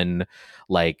fun.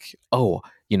 Like,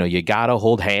 you gotta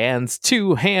hold hands,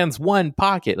 two hands, one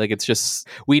pocket. Like, it's just,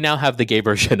 we now have the gay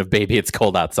version of Baby It's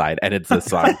Cold Outside, and it's this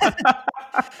song.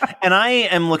 And I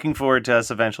am looking forward to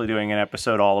us eventually doing an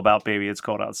episode all about Baby It's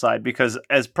Cold Outside, because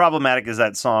as problematic as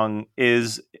that song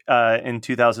is in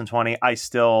 2020, I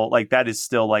still like, that is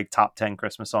still like top 10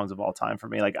 Christmas songs of all time for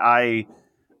me. Like, I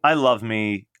love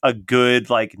me a good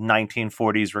like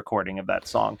 1940s recording of that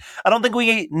song. I don't think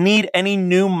we need any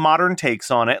new modern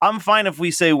takes on it. I'm fine if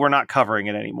we say we're not covering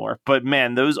it anymore, but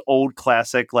man, those old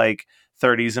classic like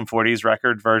 30s and 40s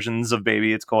record versions of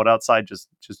Baby It's Cold Outside just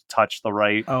touch the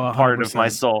right part of my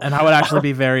soul. And I would actually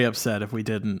be very upset if we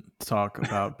didn't talk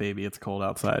about Baby It's Cold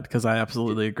Outside, because I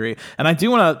absolutely agree. And I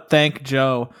do want to thank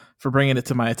Joe for bringing it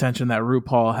to my attention that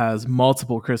RuPaul has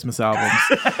multiple Christmas albums.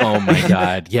 Oh my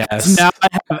God, yes. Now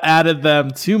I have added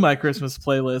them to my Christmas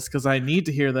playlist because I need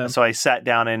to hear them. So I sat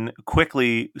down and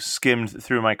quickly skimmed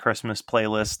through my Christmas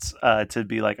playlists to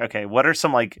be like, okay, what are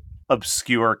some like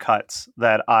obscure cuts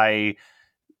that I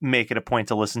make it a point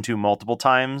to listen to multiple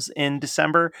times in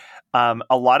December? A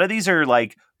lot of these are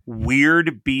like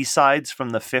weird B-sides from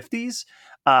the 50s.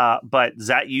 But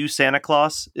Zat You, Santa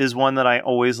Claus is one that I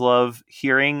always love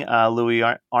hearing. Louis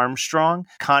Armstrong,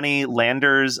 Connie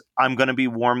Landers, I'm Gonna Be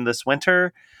Warm This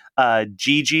Winter.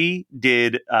 Gigi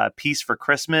did Peace for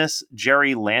Christmas.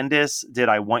 Jerry Landis did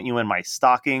I Want You in My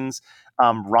Stockings.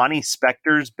 Ronnie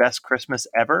Spector's Best Christmas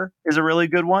Ever is a really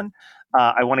good one.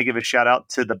 I want to give a shout out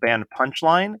to the band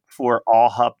Punchline for All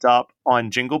Hopped Up on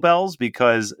Jingle Bells,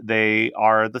 because they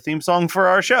are the theme song for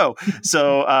our show.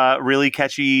 So really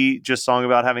catchy, just song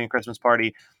about having a Christmas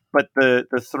party. But the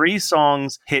three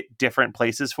songs hit different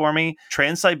places for me.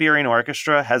 Trans-Siberian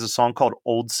Orchestra has a song called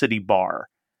Old City Bar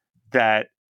that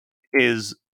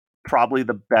is probably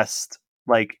the best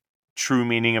like true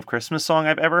meaning of Christmas song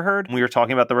I've ever heard. We were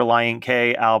talking about the Relient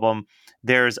K album.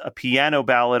 There's a piano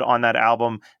ballad on that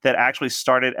album that actually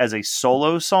started as a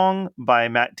solo song by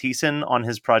Matt Thiessen on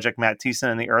his project Matt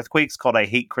Thiessen and the Earthquakes called I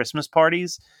Hate Christmas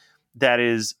Parties. That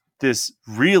is this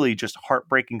really just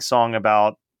heartbreaking song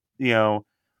about,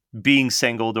 being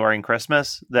single during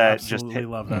Christmas. That Absolutely just hit.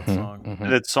 Love that song. Mm-hmm.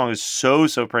 That song is so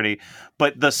pretty.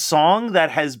 But the song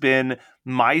that has been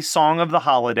my song of the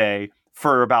holiday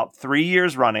for about 3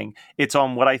 years running, it's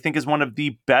on what I think is one of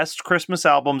the best Christmas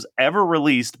albums ever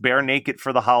released, Bare Naked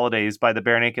for the Holidays by the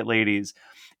Bare Naked Ladies,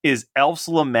 is Elf's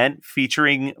Lament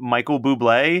featuring Michael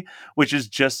Bublé, which is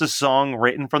just a song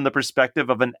written from the perspective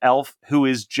of an elf who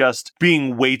is just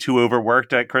being way too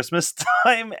overworked at Christmas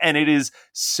time. And it is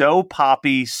so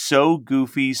poppy, so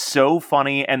goofy, so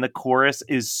funny, and the chorus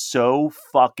is so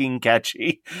fucking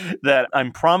catchy that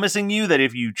I'm promising you that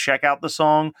if you check out the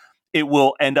song, it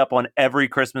will end up on every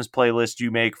Christmas playlist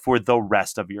you make for the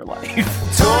rest of your life.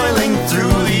 Toiling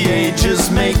through the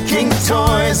ages, making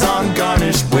toys on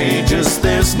garnished wages.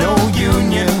 There's no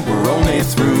union, we're only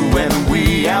through when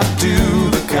we outdo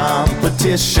the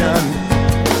competition.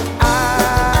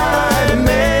 I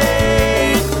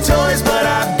make toys, but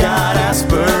I've got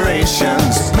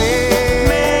aspirations.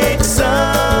 Make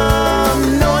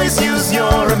some noise, use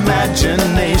your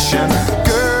imagination.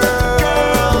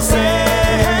 Girls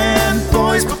and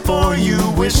boys, before you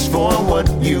wish for what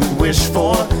you wish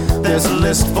for, there's a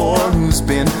list for who's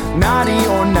been naughty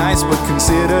or nice, but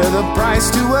consider the price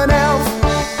to an elf.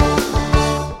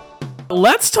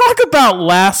 Let's talk about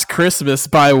Last Christmas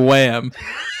by Wham,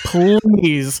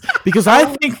 please, because I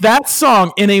think that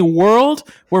song, in a world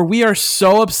where we are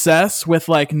so obsessed with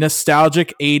like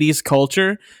nostalgic 80s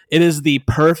culture, it is the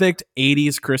perfect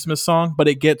 80s Christmas song, but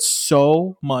it gets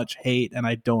so much hate and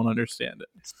I don't understand it.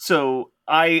 So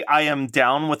I am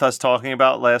down with us talking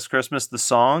about Last Christmas, the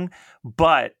song,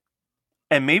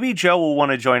 and maybe Joe will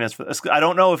want to join us for this. I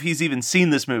don't know if he's even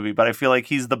seen this movie, but I feel like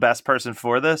he's the best person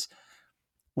for this.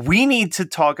 we need to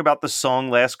talk about the song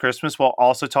Last Christmas while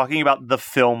also talking about the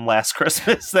film Last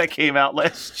Christmas that came out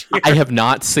last year. I have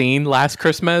not seen Last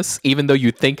Christmas, even though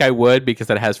you'd think I would, because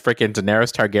it has freaking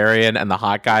Daenerys Targaryen and the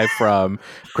hot guy from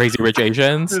Crazy Rich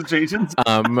Asians.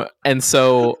 And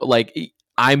so, like,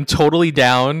 I'm totally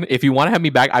down. If you want to have me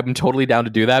back, I'm totally down to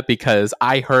do that, because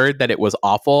I heard that it was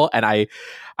awful, and I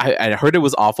heard it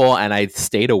was awful, and I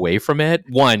stayed away from it.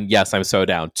 1, yes, I'm so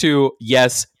down. 2,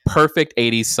 yes, perfect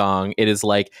 80s song. It is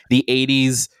like the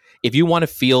 80s. If you want to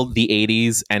feel the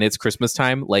 80s and it's Christmas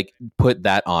time, like, put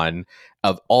that on.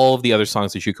 Of all of the other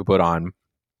songs that you could put on,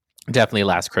 definitely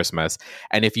Last Christmas.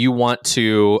 And if you want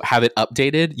to have it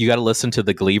updated, you got to listen to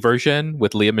the Glee version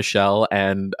with Lea Michele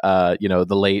and the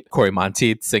late Cory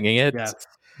Monteith singing it.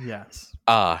 Yes.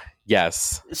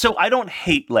 Yes. So I don't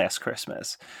hate Last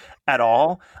Christmas at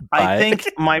all. I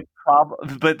think my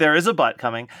problem, but there is a but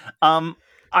coming.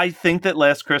 I think that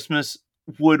Last Christmas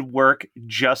would work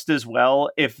just as well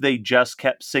if they just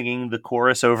kept singing the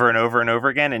chorus over and over and over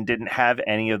again and didn't have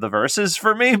any of the verses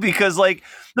for me, because like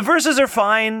the verses are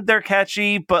fine, they're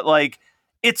catchy, but like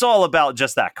it's all about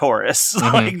just that chorus.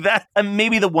 Like that, and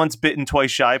maybe the once bitten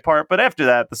twice shy part, but after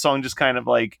that the song just kind of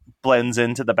like blends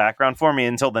into the background for me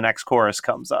until the next chorus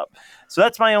comes up. So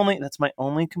that's my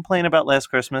only complaint about Last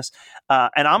Christmas.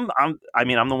 And I'm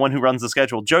the one who runs the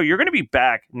schedule. Joe, you're going to be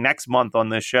back next month on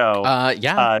this show.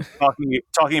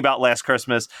 Talking about Last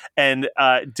Christmas. And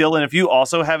Dylan, if you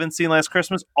also haven't seen Last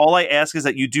Christmas, all I ask is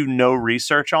that you do no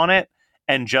research on it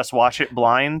and just watch it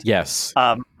blind. Yes.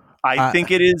 I think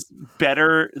it is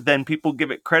better than people give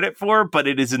it credit for, but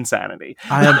it is insanity.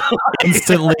 I am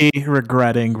instantly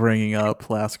regretting bringing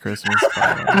up Last Christmas.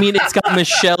 I mean, it's got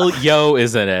Michelle Yeoh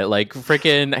is in it. Like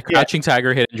freaking Crouching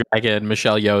Tiger, Hidden Dragon,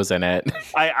 Michelle Yeoh's in it.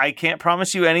 I can't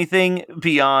promise you anything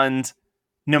beyond,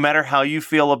 no matter how you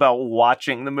feel about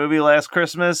watching the movie Last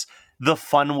Christmas, the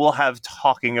fun we'll have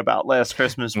talking about Last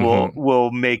Christmas will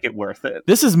make it worth it.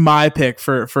 This is my pick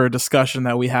for a discussion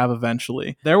that we have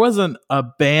eventually. There was a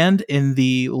band in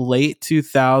the late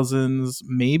 2000s,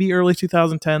 maybe early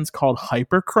 2010s called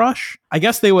Hyper Crush. I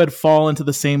guess they would fall into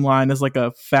the same line as like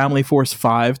a Family Force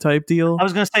 5 type deal. I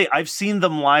was going to say, I've seen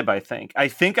them live, I think.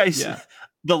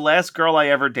 The last girl I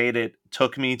ever dated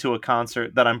took me to a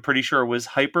concert that I'm pretty sure was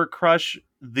Hyper Crush,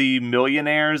 The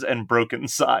Millionaires, and Broken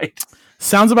Side.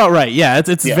 Sounds about right. Yeah,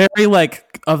 it's very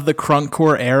like of the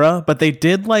crunkcore era, but they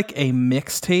did like a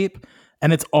mixtape,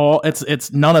 and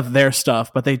it's none of their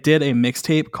stuff, but they did a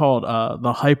mixtape called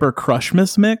the Hyper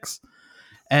Crushmas Mix,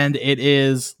 and it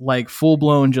is like full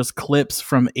blown just clips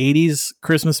from 80s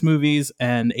Christmas movies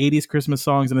and 80s Christmas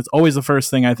songs, and it's always the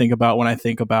first thing I think about when I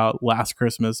think about Last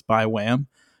Christmas by Wham,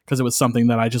 because it was something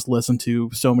that I just listened to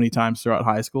so many times throughout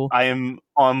high school. I am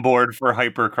on board for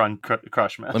Hyper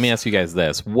Crushmas. Let me ask you guys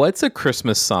this. What's a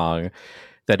Christmas song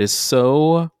that is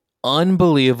so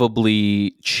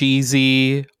unbelievably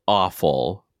cheesy,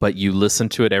 awful, but you listen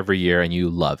to it every year and you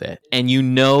love it? And you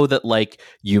know that like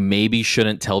you maybe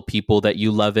shouldn't tell people that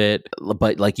you love it,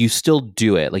 but like you still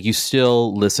do it. Like you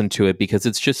still listen to it because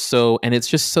it's just so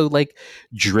like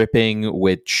dripping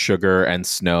with sugar and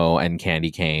snow and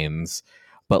candy canes.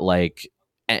 But like,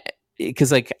 because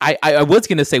like I was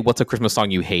gonna say what's a Christmas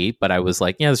song you hate, but I was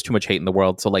like, yeah, there's too much hate in the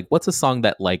world. So like, what's a song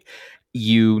that like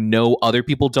other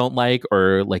people don't like,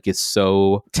 or like is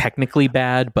so technically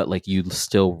bad, but like you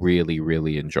still really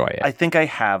really enjoy it? I think I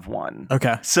have one.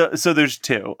 Okay, so there's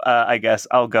two. I guess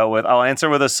I'll answer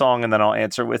with a song, and then I'll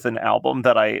answer with an album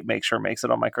that I make sure makes it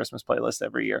on my Christmas playlist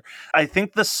every year. I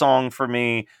think the song for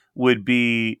me would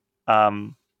be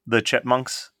the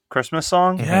Chipmunks Christmas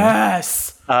song.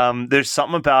 Yes. There's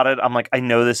something about it. I'm like, I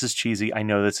know this is cheesy. I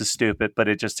know this is stupid, but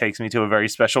it just takes me to a very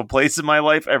special place in my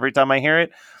life every time I hear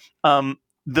it.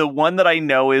 The one that I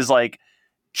know is like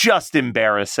just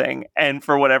embarrassing, and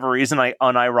for whatever reason I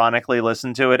unironically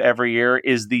listen to it every year,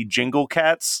 is the Jingle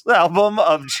Cats album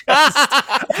of just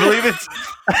I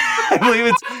believe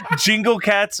it's Jingle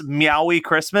Cats Meowie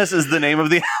Christmas is the name of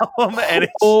the album, and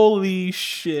it's, holy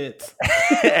shit.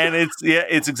 And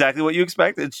it's exactly what you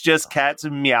expect. It's just cats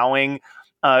meowing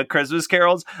Christmas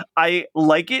carols. I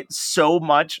like it so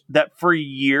much that for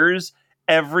years,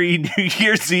 every New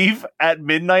Year's Eve at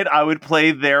midnight, I would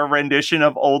play their rendition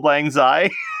of Auld Lang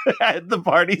Syne at the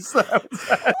parties that I was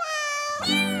at.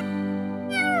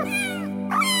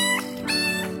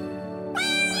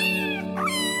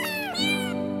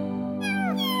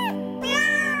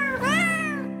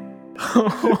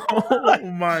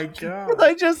 Oh my god.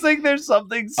 I just think there's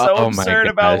something so absurd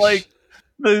about like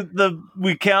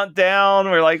we count down.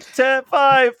 We're like 10,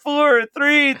 5, 4,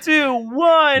 3, 2,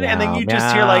 1, and then you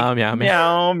just hear like meow,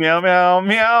 meow, meow,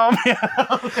 meow,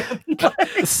 meow.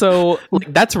 So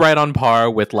like, that's right on par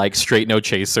with like Straight No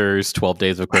Chasers, 12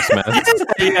 Days of Christmas.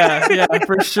 yeah,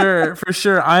 for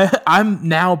sure. I'm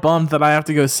now bummed that I have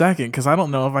to go second because I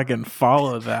don't know if I can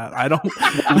follow that. I don't.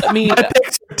 I mean, my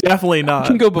picks are definitely not. I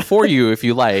can go before you if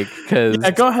you like.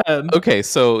 Yeah, go ahead. Okay,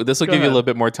 so this will give you a little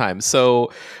bit more time.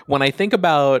 So when I think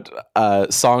about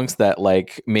songs that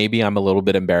like maybe I'm a little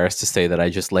bit embarrassed to say that I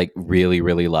just like really,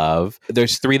 really love,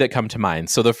 there's 3 that come to mind.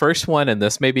 So the first one, and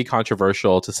this may be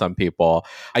controversial to some people,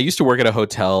 I used to work at a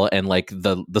hotel, and like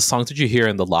the songs that you hear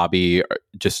in the lobby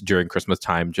just during Christmas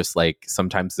time, just like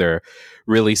sometimes they're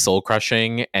really soul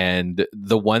crushing. And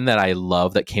the one that I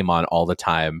love that came on all the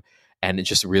time, and it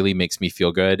just really makes me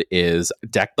feel good, is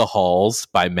Deck the Halls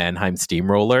by Mannheim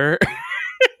Steamroller.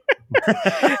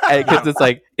 Because it's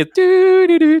like it's do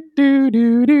do do do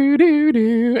do do do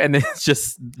do, and it's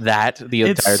just that the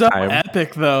entire time. It's so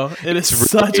epic, though. It is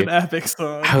such an epic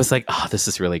song. I was like, oh, this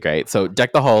is really great. So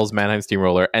Deck the Halls, Mannheim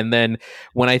Steamroller, and then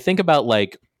when I think about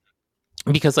like,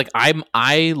 because like I've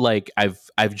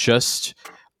just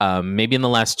maybe in the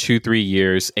last 2-3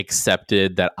 years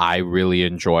accepted that I really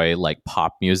enjoy like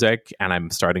pop music, and I'm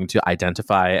starting to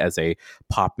identify as a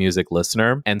pop music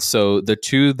listener. And so the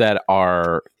 2 that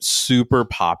are super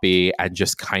poppy and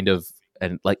just kind of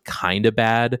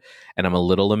bad, and I'm a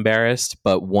little embarrassed,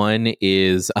 but one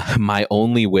is My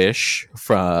Only Wish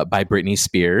by Britney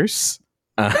Spears.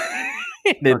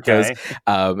 And it goes,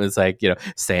 it's like,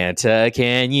 Santa,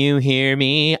 can you hear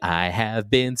me? I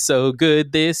have been so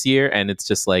good this year. And it's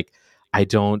just like, I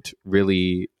don't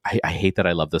really, I hate that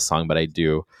I love this song, but I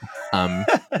do.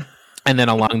 And then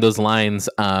along those lines,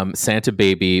 Santa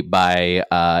Baby by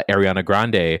Ariana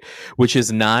Grande, which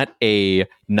is not a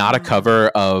cover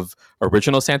of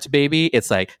original Santa Baby. It's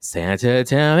like, Santa,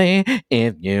 tell me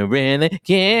if you really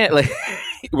can't, like,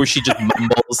 where she just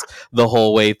mumbles the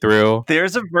whole way through.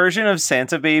 There's a version of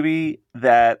Santa Baby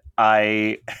that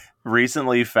I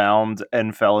recently found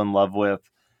and fell in love with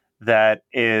that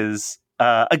is,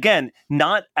 again,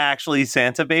 not actually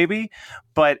Santa Baby,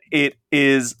 but it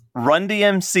is Run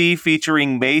DMC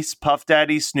featuring Mace, Puff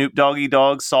Daddy, Snoop Doggy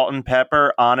Dogg, Salt and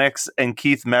Pepper, Onyx, and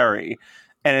Keith Murray.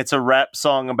 And it's a rap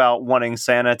song about wanting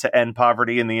Santa to end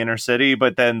poverty in the inner city,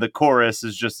 but then the chorus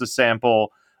is just a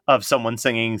sample of someone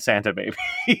singing Santa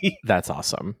Baby. That's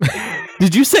awesome.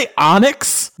 Did you say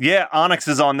Onyx? Yeah, Onyx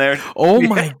is on there. Oh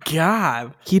my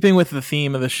God. Keeping with the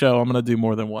theme of the show, I'm going to do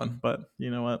more than one, but you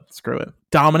know what? Screw it.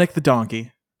 Dominic the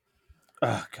Donkey.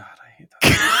 Oh God, I hate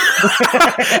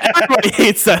that. Everybody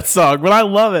hates that song, but I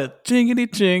love it.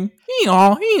 Jingity ching.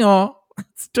 Hee-haw, hee-haw.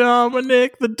 It's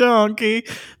Dominic the Donkey.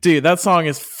 Dude, that song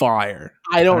is fire.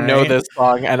 I don't know this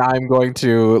song, and I'm going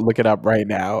to look it up right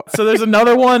now. So there's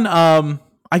another one,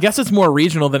 I guess it's more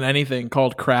regional than anything,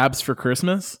 called Crabs for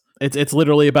Christmas. It's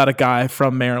literally about a guy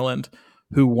from Maryland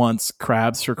who wants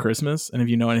crabs for Christmas. And if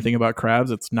you know anything about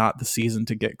crabs, it's not the season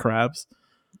to get crabs.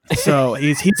 So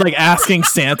he's like asking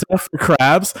Santa for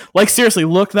crabs. Like, seriously,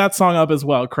 look that song up as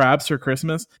well. Crabs for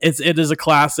Christmas. It is a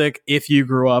classic if you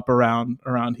grew up around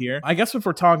here. I guess if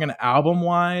we're talking album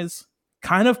wise,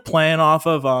 kind of playing off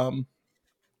of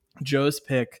Joe's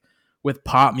pick with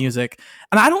pop music.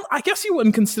 And I guess you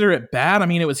wouldn't consider it bad. I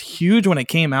mean, it was huge when it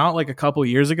came out like a couple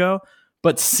years ago,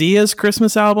 but Sia's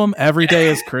Christmas album, Every Day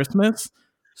is Christmas,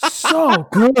 so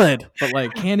good. But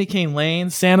like Candy Cane Lane,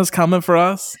 Santa's Coming for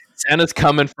Us. Santa's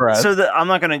coming for us. So I'm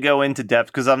not going to go into depth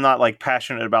because I'm not like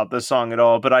passionate about this song at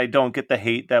all, but I don't get the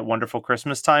hate that Wonderful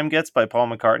Christmas Time gets by Paul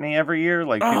McCartney every year.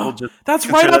 Like people just that's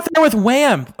right up there with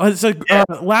Wham. It's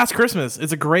Last Christmas.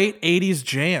 It's a great 80s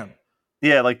jam.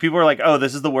 Yeah, like people are like, oh,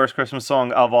 this is the worst Christmas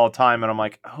song of all time. And I'm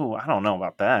like, oh, I don't know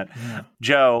about that. Yeah.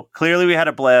 Joe, clearly we had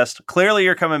a blast. Clearly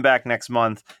you're coming back next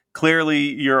month.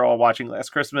 Clearly you're all watching Last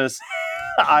Christmas.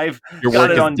 I've got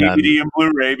it on DVD and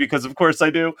Blu-ray because of course I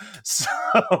do. So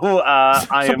hold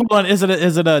on, is it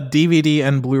a DVD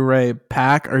and Blu-ray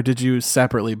pack, or did you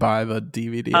separately buy the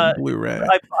DVD and Blu-ray?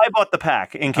 I bought the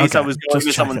pack in case I was going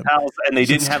to someone's house and they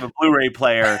didn't have a Blu-ray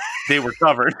player. They were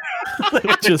covered.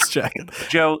 Just checking.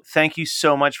 Joe, thank you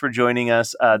so much for joining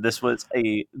us. This was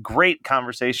a great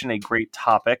conversation, a great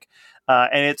topic.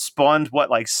 And it spawned,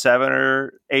 like 7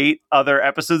 or 8 other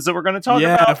episodes that we're going to talk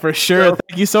about? Yeah, for sure. So,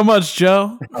 thank you so much,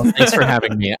 Joe. Thanks for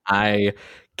having me. I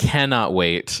cannot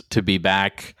wait to be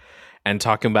back and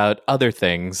talking about other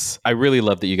things. I really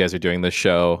love that you guys are doing this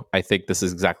show. I think this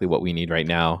is exactly what we need right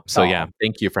now. So yeah,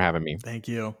 thank you for having me. Thank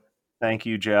you. Thank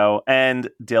you, Joe. And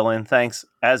Dylan, thanks,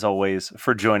 as always,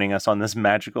 for joining us on this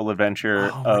magical adventure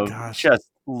of just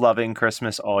loving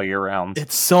Christmas all year round.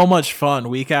 It's so much fun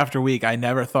week after week. I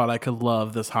never thought I could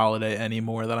love this holiday any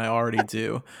more than I already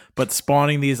do. But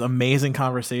spawning these amazing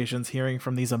conversations, hearing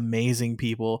from these amazing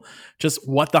people, just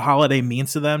what the holiday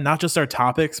means to them, not just our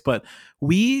topics, but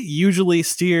we usually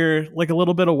steer like a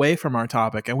little bit away from our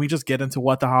topic and we just get into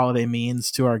what the holiday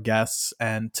means to our guests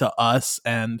and to us.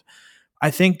 And I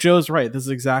think Joe's right. This is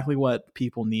exactly what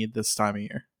people need this time of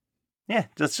year. Yeah,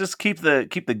 let's just keep the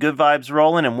good vibes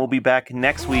rolling, and we'll be back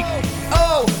next week.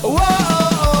 Oh, whoa,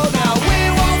 now we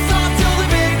won't stop till the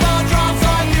big ball drops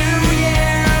on New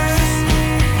Year's.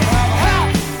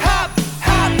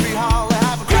 Happy holiday,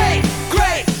 have a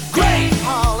great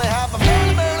holiday, have a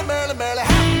merry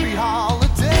happy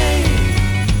holiday.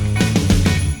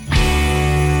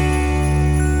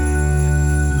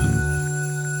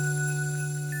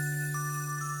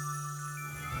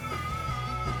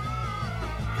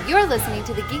 You're listening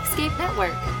to the Geekscape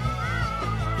Network.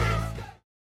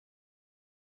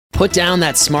 Put down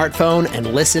that smartphone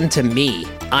and listen to me.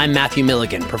 I'm Matthew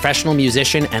Milligan, professional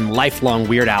musician and lifelong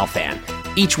Weird Al fan.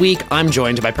 Each week, I'm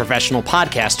joined by professional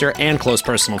podcaster and close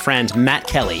personal friend Matt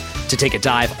Kelly to take a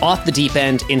dive off the deep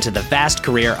end into the vast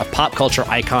career of pop culture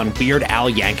icon Weird Al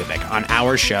Yankovic on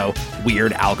our show,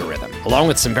 Weird Algorithm. Along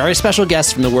with some very special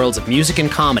guests from the worlds of music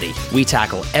and comedy, we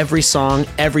tackle every song,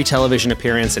 every television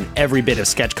appearance, and every bit of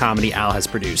sketch comedy Al has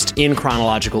produced in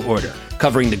chronological order,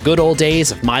 covering the good old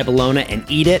days of My Bologna and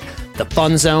Eat It, the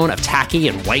fun zone of tacky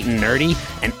and white and nerdy,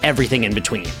 and everything in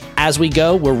between. As we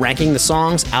go, we're ranking the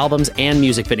songs, albums, and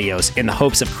music videos in the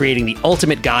hopes of creating the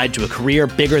ultimate guide to a career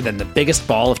bigger than the biggest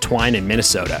ball of twine in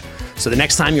Minnesota. So the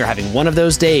next time you're having one of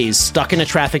those days, stuck in a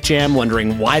traffic jam,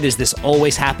 wondering why does this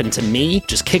always happen to me,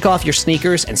 just kick off your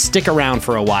sneakers and stick around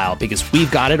for a while because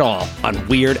we've got it all on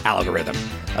Weird Algorithm,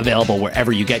 available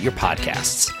wherever you get your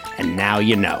podcasts. And now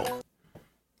you know.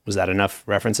 Was that enough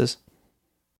references?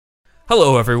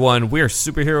 Hello, everyone. We're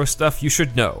Superhero Stuff You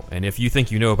Should Know, and if you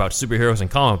think you know about superheroes and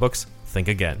comic books, think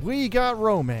again. We got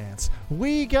romance.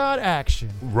 We got action.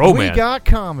 Romance? We got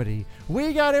comedy.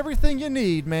 We got everything you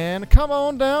need, man. Come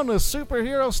on down to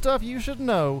Superhero Stuff You Should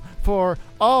Know for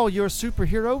all your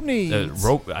superhero needs.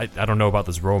 I don't know about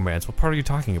this romance. What part are you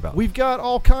talking about? We've got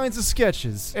all kinds of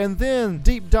sketches, and then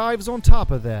deep dives on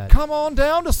top of that. Come on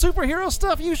down to Superhero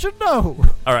Stuff You Should Know.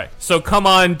 All right, so come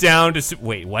on down to...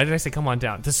 Wait, why did I say come on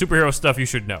down? To Superhero Stuff You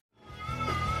Should Know.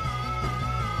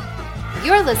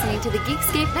 You're listening to the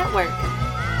Geekscape Network.